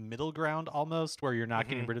like middle ground almost, where you're not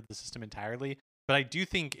getting Mhm. rid of the system entirely. But I do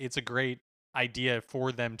think it's a great idea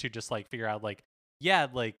for them to just like figure out like, yeah,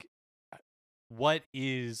 like what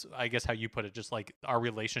is, I guess how you put it, just like our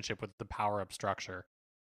relationship with the power up structure.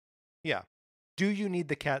 Yeah. Do you need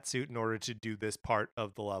the cat suit in order to do this part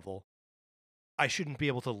of the level? I shouldn't be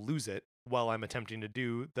able to lose it while I'm attempting to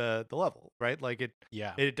do the level, right? Like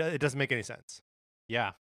Yeah. it doesn't make any sense.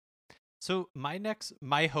 Yeah. So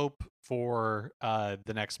my hope for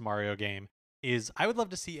the next Mario game is I would love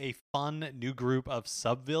to see a fun new group of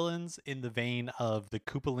sub villains in the vein of the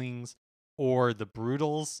Koopalings or the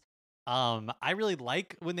Broodals. I really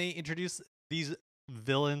like when they introduce these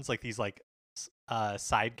villains, like these like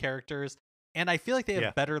side characters, and I feel like they Yeah.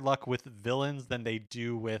 have better luck with villains than they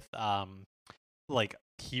do with like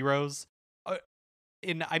heroes. Uh,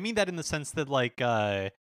 and I mean that in the sense that like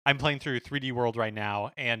I'm playing through 3D World right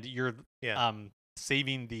now, and you're Yeah.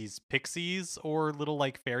 saving these pixies or little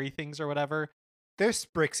like fairy things or whatever. They're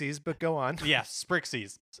Sprixies, but go on. Yeah,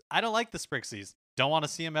 Sprixies. I don't like the Sprixies. Don't want to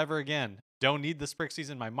see them ever again. Don't need the Sprixies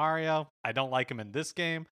in my Mario. I don't like them in this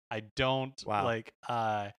game. I don't Wow. like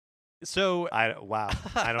so I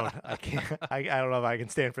don't I can't I don't know if I can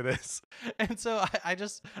stand for this. and so I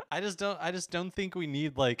just don't think we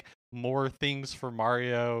need like more things for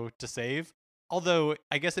Mario to save. Although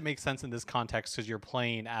I guess it makes sense in this context because you're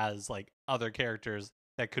playing as like other characters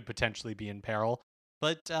that could potentially be in peril.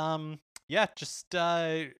 But yeah, just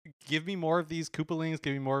give me more of these Koopalings,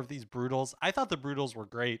 give me more of these Broodals. I thought the Broodals were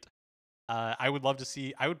great. I would love to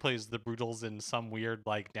see. I would play as the Broodals in some weird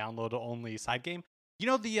like download only side game. You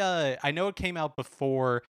know the I know it came out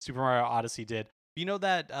before Super Mario Odyssey did. But you know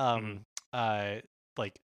that Mhm. uh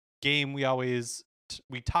like game we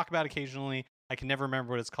talk about occasionally. I can never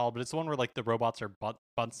remember what it's called, but it's the one where like the robots are butt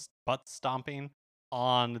stomping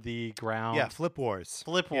on the Yeah, ground. Flip Wars.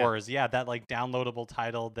 Flip Yeah. Wars, yeah, that like downloadable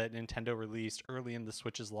title that Nintendo released early in the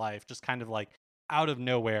Switch's life, just kind of like out of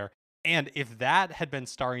nowhere. And if that had been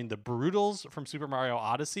starring the Broodals from Super Mario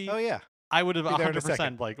Odyssey, Oh yeah. I would have Be there in a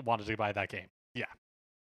second. 100% like wanted to buy that game. Yeah.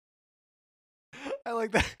 I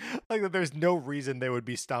like that. Like that there's no reason they would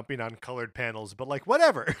be stomping on colored panels, but like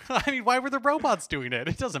whatever. I mean, why were the robots doing it?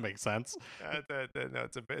 It doesn't make sense. No,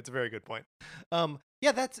 it's a very good point.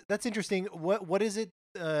 Yeah, that's interesting. What is it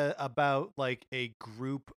about like a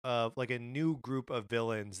group of like a new group of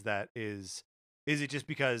villains that is it just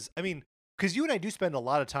because I mean because you and I do spend a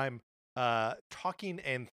lot of time talking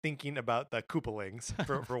and thinking about the Koopalings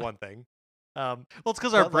for one thing. Well, it's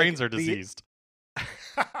because our But like brains are the diseased.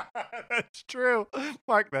 That's true,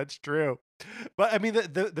 Mark. That's true. But I mean,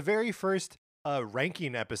 the very first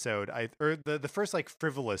ranking episode, or the first like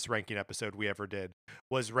frivolous ranking episode we ever did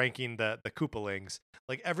was ranking the Koopalings.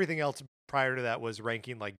 Like everything else prior to that was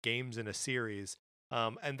ranking like games in a series.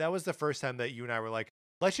 And that was the first time that you and I were like,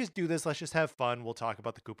 let's just do this. Let's just have fun. We'll talk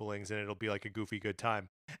about the Koopalings, and it'll be like a goofy good time.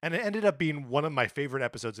 And it ended up being one of my favorite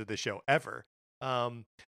episodes of the show ever. Um,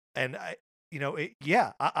 and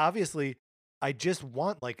obviously I just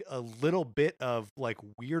want like a little bit of like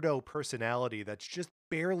weirdo personality that's just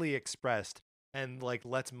barely expressed and like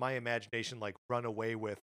lets my imagination like run away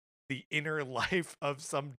with the inner life of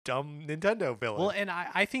some dumb Nintendo Well, villain. and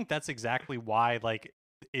I think that's exactly why like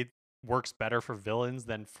it works better for villains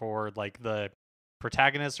than for like the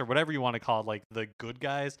protagonists or whatever you want to call it, like the good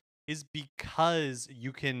guys, is because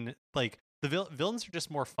you can like villains are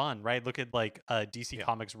just more fun, right? Look at like DC Yeah.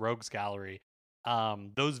 Comics Rogues Gallery.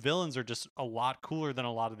 Those villains are just a lot cooler than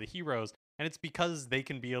a lot of the heroes, and it's because they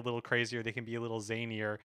can be a little crazier, they can be a little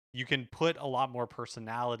zanier. You can put a lot more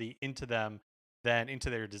personality into them than into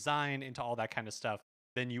their design, into all that kind of stuff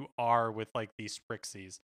than you are with like these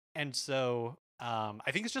Sprixies. And so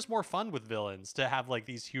I think it's just more fun with villains to have like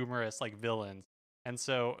these humorous like villains. And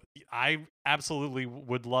so I absolutely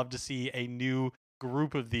would love to see a new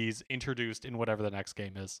group of these introduced in whatever the next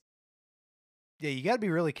game is. Yeah, you got to be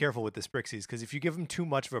really careful with the Sprixies because if you give them too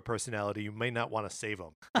much of a personality, you may not want to save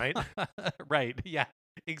them, right? Right. Yeah.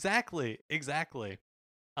 Exactly.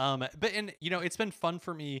 But and it's been fun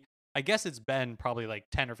for me. I guess it's been probably like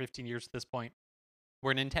 10 or 15 years at this point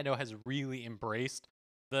where Nintendo has really embraced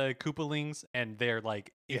the Koopalings and they're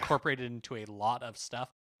like Yeah. incorporated into a lot of stuff.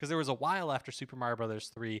 Because there was a while after Super Mario Brothers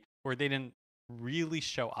 3 where they didn't really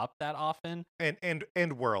show up that often.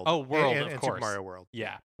 And World. Oh, World, of And Super course. Mario World.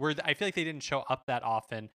 Yeah. Where I feel like they didn't show up that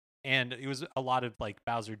often. And it was a lot of like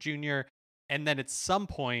Bowser Jr. And then at some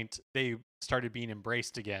point they started being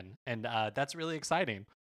embraced again. And that's really exciting.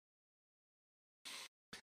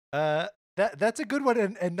 That's a good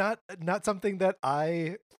one, and not something that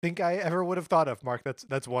I think I ever would have thought of, Mark.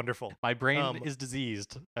 That's wonderful. My brain is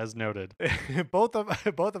diseased, as noted. both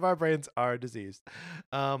of our brains are diseased.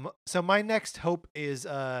 So my next hope is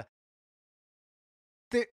there,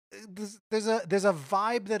 there's a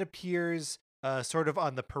vibe that appears sort of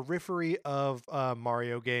on the periphery of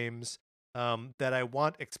Mario games that I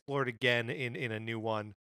want explored again in a new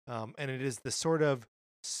one. And it is the sort of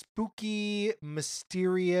spooky,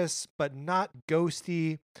 mysterious, but not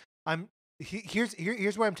ghosty.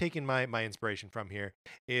 Here's where I'm taking my inspiration from here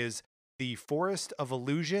is the Forest of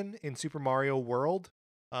Illusion in Super Mario World.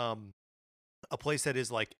 A place that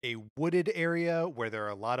is like a wooded area where there are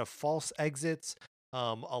a lot of false exits,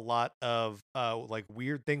 a lot of like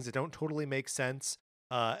weird things that don't totally make sense.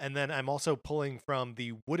 And then I'm also pulling from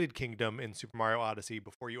the Wooded Kingdom in Super Mario Odyssey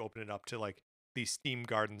before you open it up to like the Steam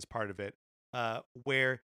Gardens part of it,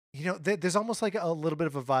 where there's almost like a little bit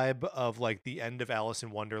of a vibe of like the end of Alice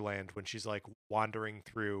in Wonderland when she's like wandering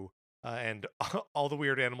through, and all the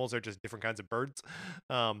weird animals are just different kinds of birds,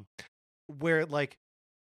 where like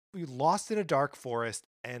we lost in a dark forest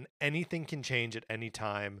and anything can change at any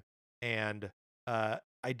time, and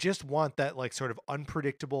I just want that like sort of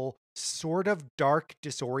unpredictable, sort of dark,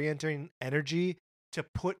 disorienting energy to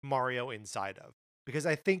put Mario inside of. Because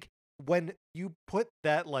I think when you put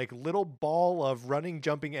that like little ball of running,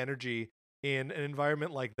 jumping energy in an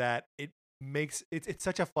environment like that, it makes it's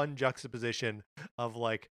such a fun juxtaposition of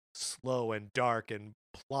like slow and dark and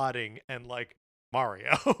plotting and like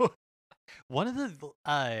Mario. One of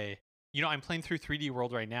the I'm playing through 3D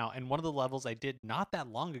World right now, and one of the levels I did not that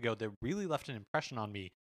long ago that really left an impression on me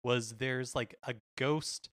was there's like a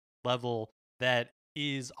ghost level that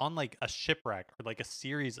is on like a shipwreck or like a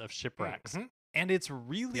series of shipwrecks. Mm-hmm. And it's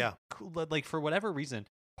really cool. Like for whatever reason,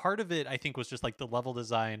 part of it I think was just like the level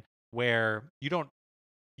design where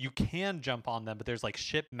you can jump on them, but there's like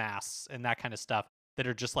ship masts and that kind of stuff that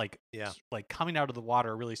are just like like coming out of the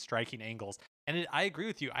water, really striking angles. And I agree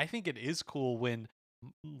with you. I think it is cool when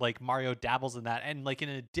like Mario dabbles in that and like in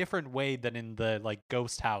a different way than in the like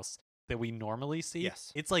ghost house that we normally see.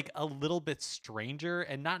 Yes. It's like a little bit stranger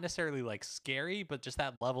and not necessarily like scary, but just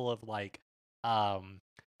that level of like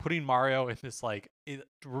putting Mario in this like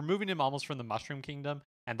removing him almost from the Mushroom Kingdom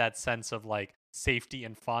and that sense of like safety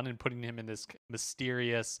and fun and putting him in this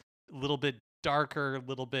mysterious, little bit darker,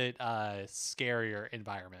 little bit scarier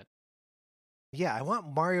environment. Yeah, I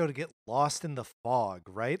want Mario to get lost in the fog,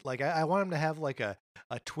 right? Like I want him to have like a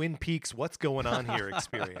Twin Peaks what's going on here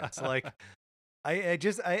experience. Like I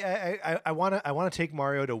want to take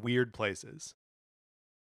Mario to weird places.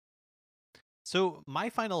 So my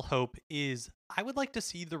final hope is I would like to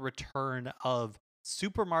see the return of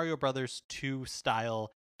Super Mario Brothers 2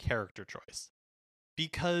 style character choice.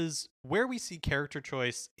 Because where we see character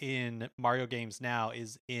choice in Mario games now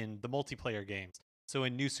is in the multiplayer games. So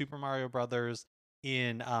in New Super Mario Brothers,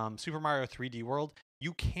 in Super Mario 3D World,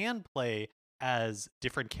 you can play as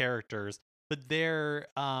different characters, but they're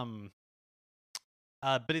but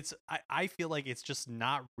it's I feel like it's just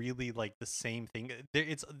not really like the same thing.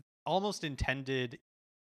 It's almost intended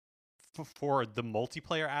for the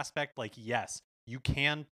multiplayer aspect. Like yes, you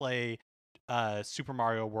can play Super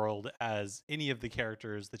Mario World as any of the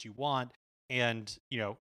characters that you want, and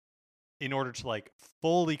in order to like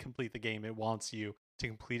fully complete the game, it wants you to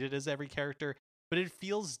complete it as every character.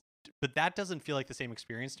 But that doesn't feel like the same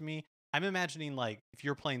experience to me. I'm imagining like if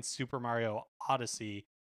you're playing Super Mario Odyssey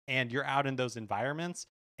and you're out in those environments,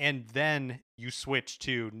 and then you switch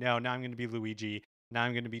to now I'm going to be Luigi, now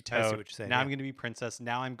I'm going to be Toad, I see what you're saying, now I'm going to be Princess,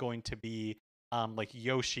 now I'm going to be like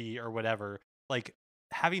Yoshi or whatever. Like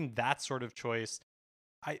having that sort of choice,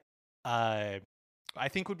 I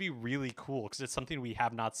think would be really cool because it's something we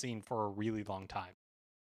have not seen for a really long time.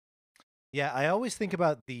 Yeah, I always think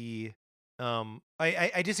about the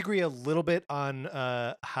I disagree a little bit on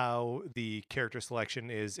how the character selection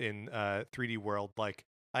is in 3D World. Like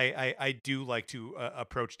I do like to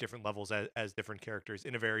approach different levels as different characters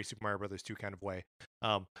in a very Super Mario Brothers 2 kind of way.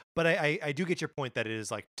 But I do get your point that it is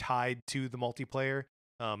like tied to the multiplayer,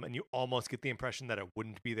 and you almost get the impression that it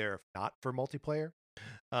wouldn't be there if not for multiplayer.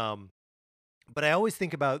 Um, but I always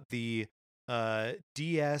think about the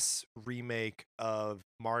DS remake of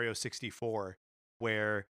Mario 64,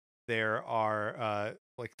 where there are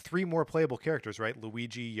like 3 more playable characters, right?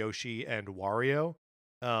 Luigi, Yoshi, and Wario.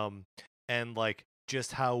 Um, and like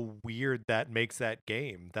just how weird that makes that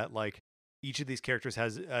game. That like each of these characters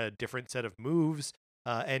has a different set of moves,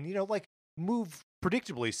 and like move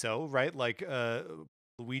predictably so, right? Like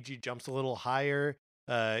Luigi jumps a little higher.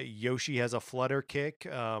 Yoshi has a flutter kick.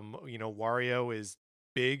 Wario is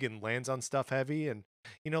big and lands on stuff heavy, and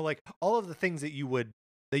like all of the things that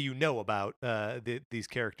you know about these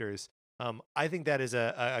characters. I think that is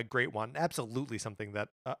a great one. Absolutely something that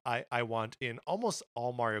I want in almost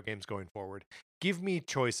all Mario games going forward. Give me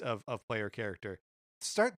choice of player character.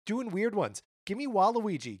 Start doing weird ones. Give me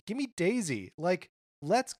Waluigi. Give me Daisy. Like,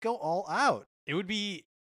 let's go all out. It would be,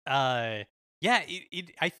 yeah.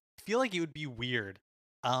 I feel like it would be weird.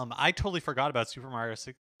 I totally forgot about Super Mario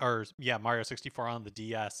Mario 64 on the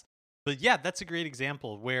DS. But yeah, that's a great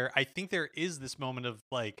example where I think there is this moment of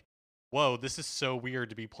like, whoa, this is so weird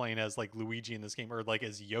to be playing as like Luigi in this game or like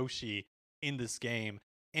as Yoshi in this game.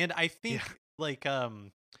 And I think like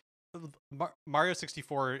Mario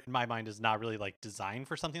 64 in my mind is not really like designed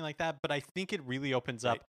for something like that, but I think it really opens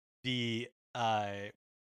up the I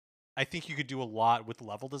think you could do a lot with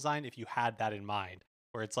level design if you had that in mind,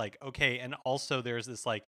 where it's like, okay, and also there's this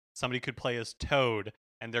like somebody could play as Toad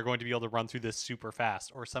and they're going to be able to run through this super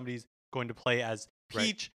fast, or somebody's going to play as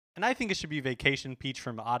Peach, and I think it should be Vacation Peach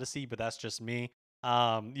from Odyssey, but that's just me.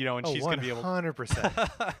 And she's going to be able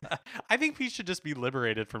 100%. I think Peach should just be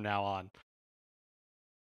liberated from now on.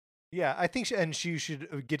 Yeah, I think she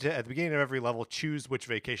should get to at the beginning of every level choose which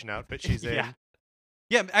vacation outfit she's in.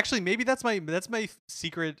 Yeah, actually, maybe that's my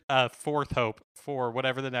secret fourth hope for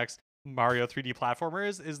whatever the next Mario 3D platformer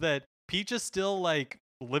is that Peach is still like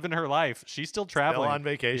living her life. She's still traveling, still on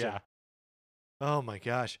vacation. Yeah. Oh my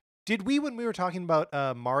gosh. Did we, when we were talking about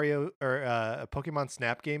Mario or Pokemon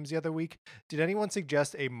Snap games the other week, did anyone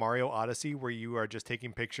suggest a Mario Odyssey where you are just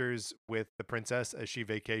taking pictures with the princess as she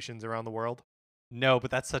vacations around the world? No,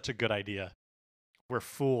 but that's such a good idea. We're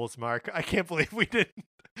fools, Mark. I can't believe we didn't.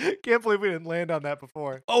 Can't believe we didn't land on that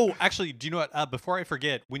before. Oh, actually, do you know what? Before I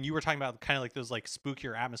forget, when you were talking about kind of like those like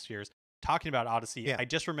spookier atmospheres, talking about Odyssey, I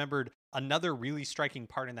just remembered another really striking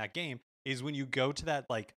part in that game is when you go to that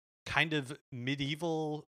like kind of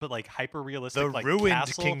medieval but like hyper realistic, the like ruined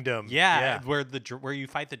castle. kingdom. Yeah, where you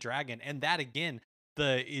fight the dragon, and that again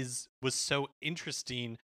was so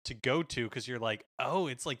interesting to go to because you're like, oh,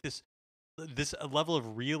 it's like this level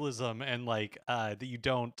of realism and like that you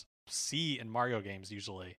don't see in Mario games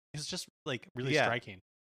usually. It's just like really striking.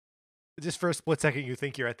 Just for a split second you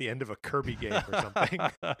think you're at the end of a Kirby game or something.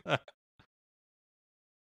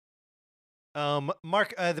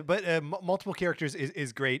 Mark, but multiple characters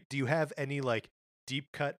is great. Do you have any like deep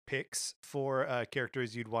cut picks for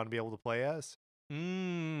characters you'd want to be able to play as? I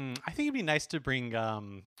think it'd be nice to bring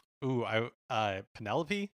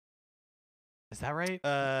Penelope. Is that right?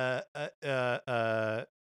 That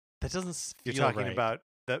doesn't feel You're talking right. about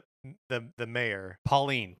the mayor.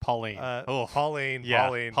 Pauline. Pauline. Yeah,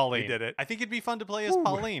 Pauline. Pauline. We did it. I think it'd be fun to play as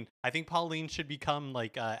Pauline. I think Pauline should become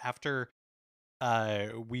like after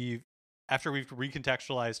we've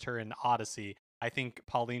recontextualized her in Odyssey, I think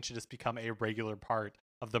Pauline should just become a regular part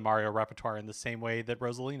of the Mario repertoire in the same way that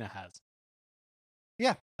Rosalina has.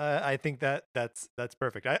 Yeah, I think that's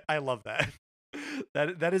perfect. I love that.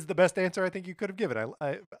 That is the best answer I think you could have given.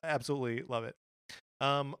 I absolutely love it.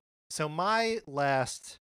 So my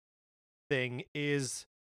last thing is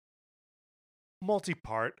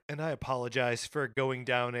multi-part, and I apologize for going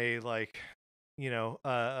down a like,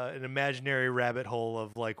 an imaginary rabbit hole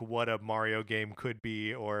of like what a Mario game could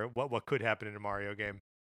be or what could happen in a Mario game.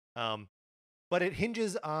 But it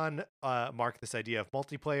hinges on Mark, this idea of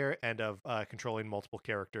multiplayer and of controlling multiple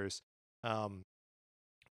characters.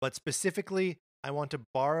 But specifically, I want to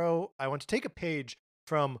take a page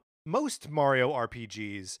from most Mario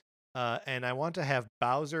RPGs, and I want to have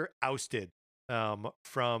Bowser ousted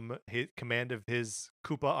from his command of his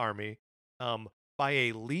Koopa army by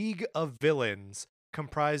a league of villains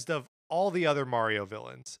comprised of all the other Mario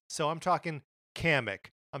villains. So I'm talking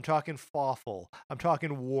Kamek, I'm talking Fawful, I'm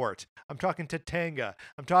talking Wart, I'm talking Tatanga,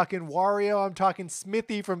 I'm talking Wario, I'm talking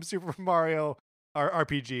Smithy from Super Mario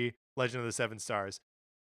RPG, Legend of the Seven Stars.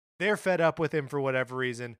 They're fed up with him for whatever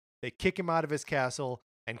reason. They kick him out of his castle,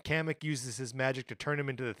 and Kamek uses his magic to turn him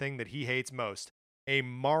into the thing that he hates most, a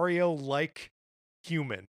Mario-like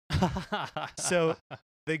human. So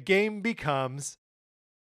the game becomes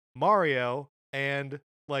Mario and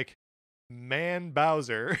like man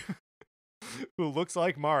Bowser who looks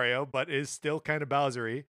like Mario but is still kind of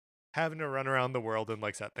Bowsery, having to run around the world and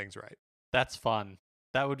like set things right. That's fun.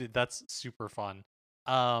 That's super fun.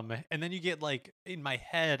 And then you get like in my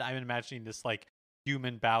head, I'm imagining this like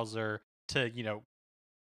human Bowser to,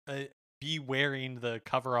 uh, be wearing the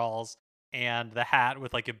coveralls and the hat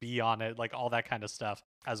with like a bee on it, like all that kind of stuff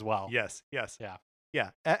as well. Yes, yes. Yeah.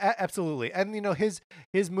 Yeah, absolutely. And his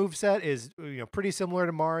moveset is pretty similar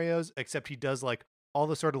to Mario's, except he does like all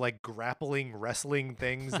the sort of like grappling wrestling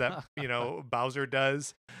things that Bowser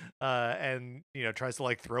does, and tries to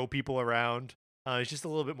like throw people around. It's just a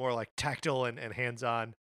little bit more like tactile and hands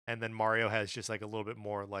on, and then Mario has just like a little bit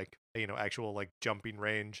more like actual like jumping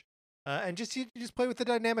range, and you just play with the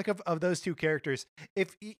dynamic of those two characters.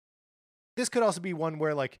 This could also be one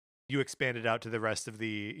where like you expand it out to the rest of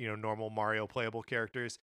the normal Mario playable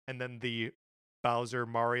characters, and then the Bowser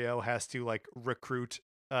Mario has to like recruit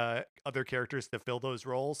other characters to fill those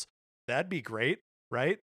roles. That'd be great,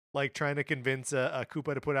 right? Like trying to convince a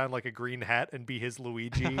Koopa to put on like a green hat and be his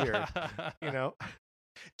Luigi, or do you know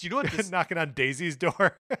what this knocking on Daisy's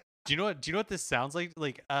door. Do you know what this sounds like?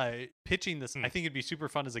 Like pitching this, I think it'd be super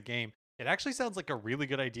fun as a game. It actually sounds like a really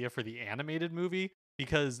good idea for the animated movie,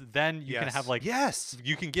 because then you can have like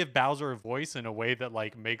you can give Bowser a voice in a way that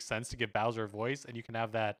like makes sense to give Bowser a voice, and you can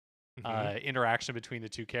have that interaction between the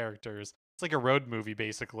two characters. It's like a road movie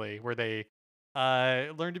basically, where they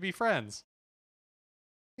learn to be friends.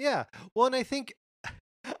 Yeah. Well, and I think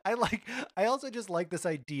I also just like this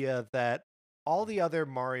idea that all the other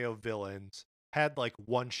Mario villains had like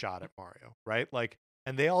one shot at Mario, right? Like,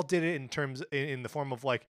 and they all did it in the form of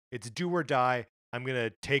like, it's do or die. I'm going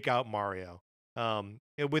to take out Mario.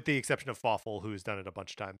 With the exception of Fawful, who's done it a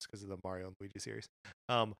bunch of times because of the Mario and Luigi series.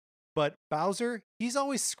 But Bowser, he's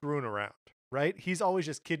always screwing around, right? He's always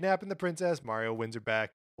just kidnapping the princess. Mario wins her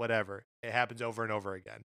back, whatever. It happens over and over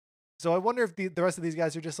again. So I wonder if the rest of these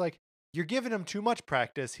guys are just like, you're giving him too much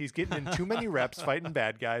practice. He's getting in too many reps fighting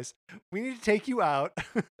bad guys. We need to take you out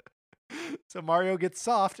so Mario gets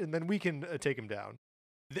soft, and then we can take him down.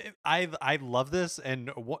 I love this,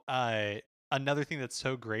 and another thing that's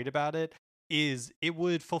so great about it is it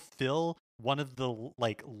would fulfill one of the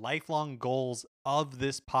like lifelong goals of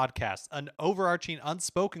this podcast, an overarching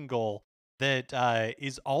unspoken goal that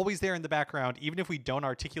is always there in the background, even if we don't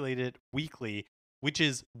articulate it weekly, which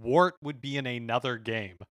is Wart would be in another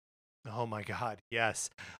game. Oh my God, yes.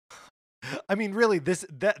 I mean, really, that's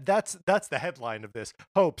the headline of this.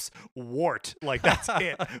 Hopes, Wart. Like, that's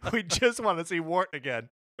it. We just want to see Wart again.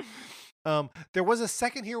 There was a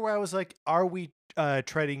second here where I was like, are we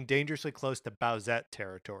treading dangerously close to Bowsette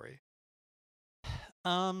territory?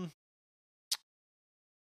 But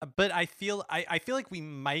I feel like we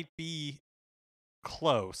might be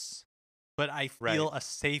close, but I feel a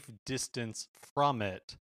safe distance from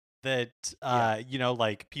it. That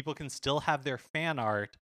like people can still have their fan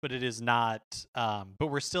art, but it is not. But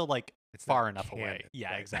we're still like it's far enough away.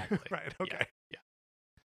 Yeah, right. Exactly. Right. Okay. Yeah.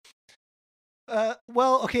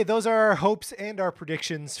 Well, okay, those are our hopes and our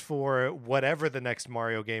predictions for whatever the next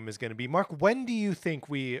Mario game is going to be. Mark, when do you think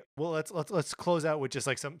let's close out with just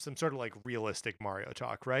like some sort of like realistic Mario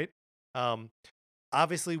talk, right?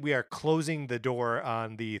 Obviously we are closing the door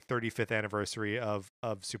on the 35th anniversary of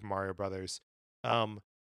Super Mario Brothers.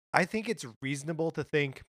 I think it's reasonable to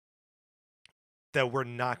think that we're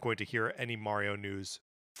not going to hear any Mario news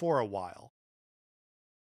for a while.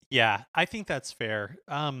 Yeah, I think that's fair.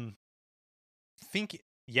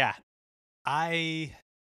 I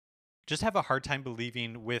just have a hard time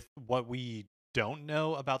believing with what we don't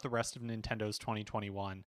know about the rest of Nintendo's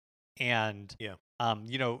 2021. And I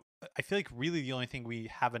feel like really the only thing we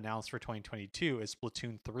have announced for 2022 is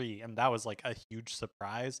Splatoon 3, and that was like a huge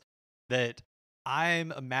surprise. That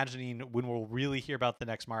I'm imagining when we'll really hear about the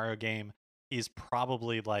next Mario game is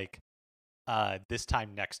probably like this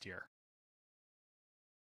time next year.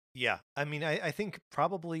 Yeah, I mean, I think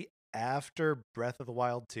probably after Breath of the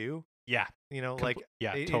Wild 2. Yeah,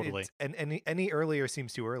 totally. And any earlier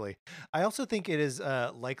seems too early. I also think it is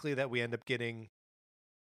likely that we end up getting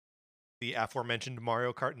the aforementioned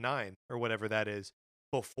Mario Kart 9 or whatever that is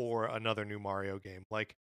before another new Mario game.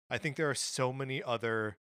 Like, I think there are so many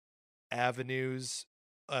other avenues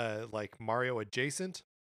like Mario adjacent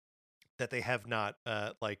that they have not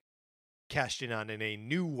like cashed in on in a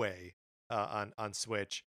new way on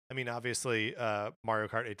Switch. I mean, obviously, Mario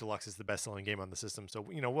Kart 8 Deluxe is the best-selling game on the system, so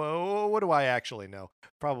what do I actually know?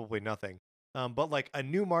 Probably nothing. But like a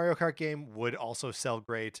new Mario Kart game would also sell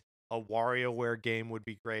great. A WarioWare game would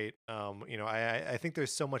be great. I think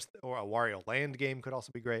there's so much, or a Wario Land game could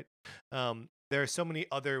also be great. There are so many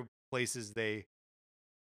other places they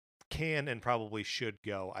can and probably should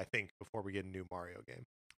go, I think, before we get a new Mario game.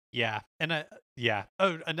 Yeah. And yeah.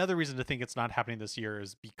 Oh, another reason to think it's not happening this year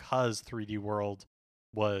is because 3D World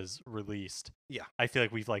was released. Yeah. I feel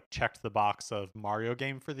like we've like checked the box of Mario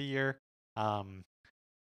game for the year.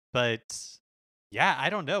 But yeah, I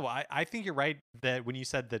don't know. I think you're right that when you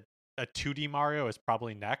said that a 2D Mario is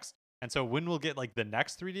probably next. And so when we'll get like the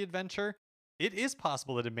next 3D adventure, it is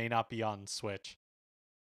possible that it may not be on Switch.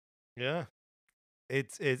 Yeah.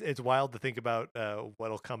 It's wild to think about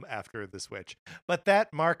what'll come after the Switch. But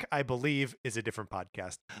that, Mark, I believe, is a different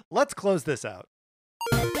podcast. Let's close this out.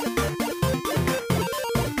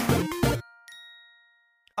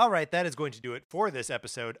 All right, that is going to do it for this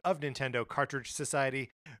episode of Nintendo Cartridge Society.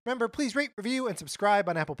 Remember, please rate, review, and subscribe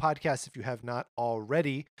on Apple Podcasts if you have not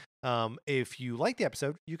already. If you like the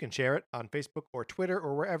episode, you can share it on Facebook or Twitter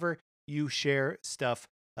or wherever you share stuff.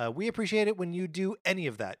 We appreciate it when you do any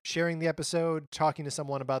of that. Sharing the episode, talking to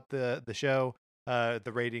someone about the show,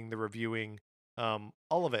 the rating, the reviewing,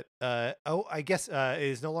 all of it. I guess it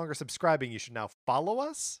is no longer subscribing. You should now follow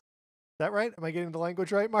us. Is that right? Am I getting the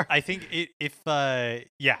language right, Mark? I think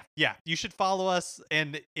yeah, you should follow us.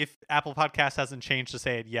 And if Apple Podcasts hasn't changed to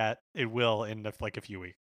say it yet, it will in like a few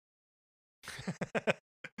weeks.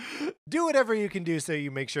 Do whatever you can do so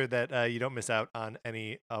you make sure that you don't miss out on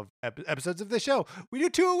any of episodes of the show. We do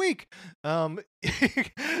 2 a week.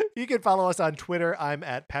 You can follow us on Twitter. I'm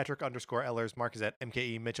at Patrick_Ellers. Mark is at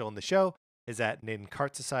MKE Mitchell, and the show is at Nin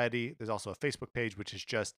Cart Society. There's also a Facebook page, which is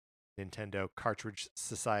just Nintendo Cartridge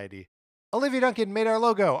Society. Olivia Duncan made our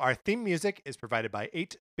logo. Our theme music is provided by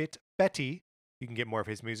 8-Bit Betty. You can get more of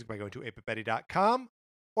his music by going to 8bitbetty.com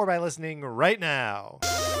or by listening right now.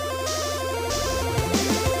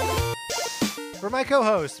 For my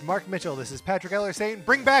co-host, Mark Mitchell, this is Patrick Eller saying,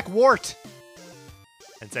 bring back Wart!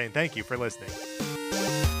 And saying thank you for listening.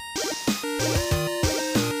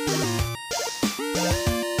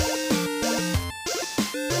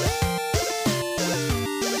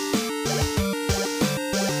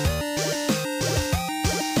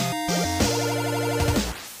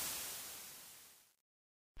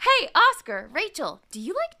 Hey, Oscar, Rachel, do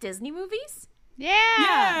you like Disney movies?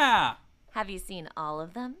 Yeah! Have you seen all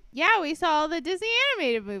of them? Yeah, we saw all the Disney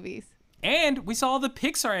animated movies. And we saw all the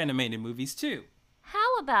Pixar animated movies, too.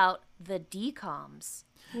 How about the DComs?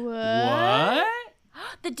 What?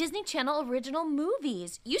 The Disney Channel original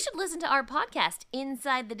movies. You should listen to our podcast,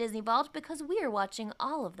 Inside the Disney Vault, because we are watching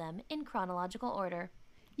all of them in chronological order.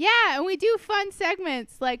 Yeah, and we do fun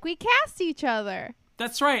segments, like we cast each other.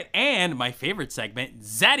 That's right, and my favorite segment,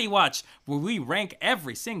 Zaddy Watch, where we rank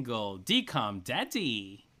every single DCOM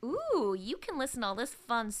daddy. Ooh, you can listen to all this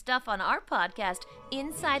fun stuff on our podcast,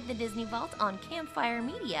 Inside the Disney Vault on Campfire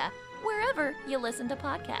Media, wherever you listen to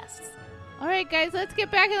podcasts. All right, guys, let's get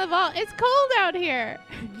back in the vault. It's cold out here.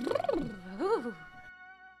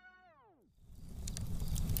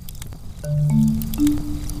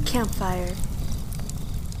 Campfire.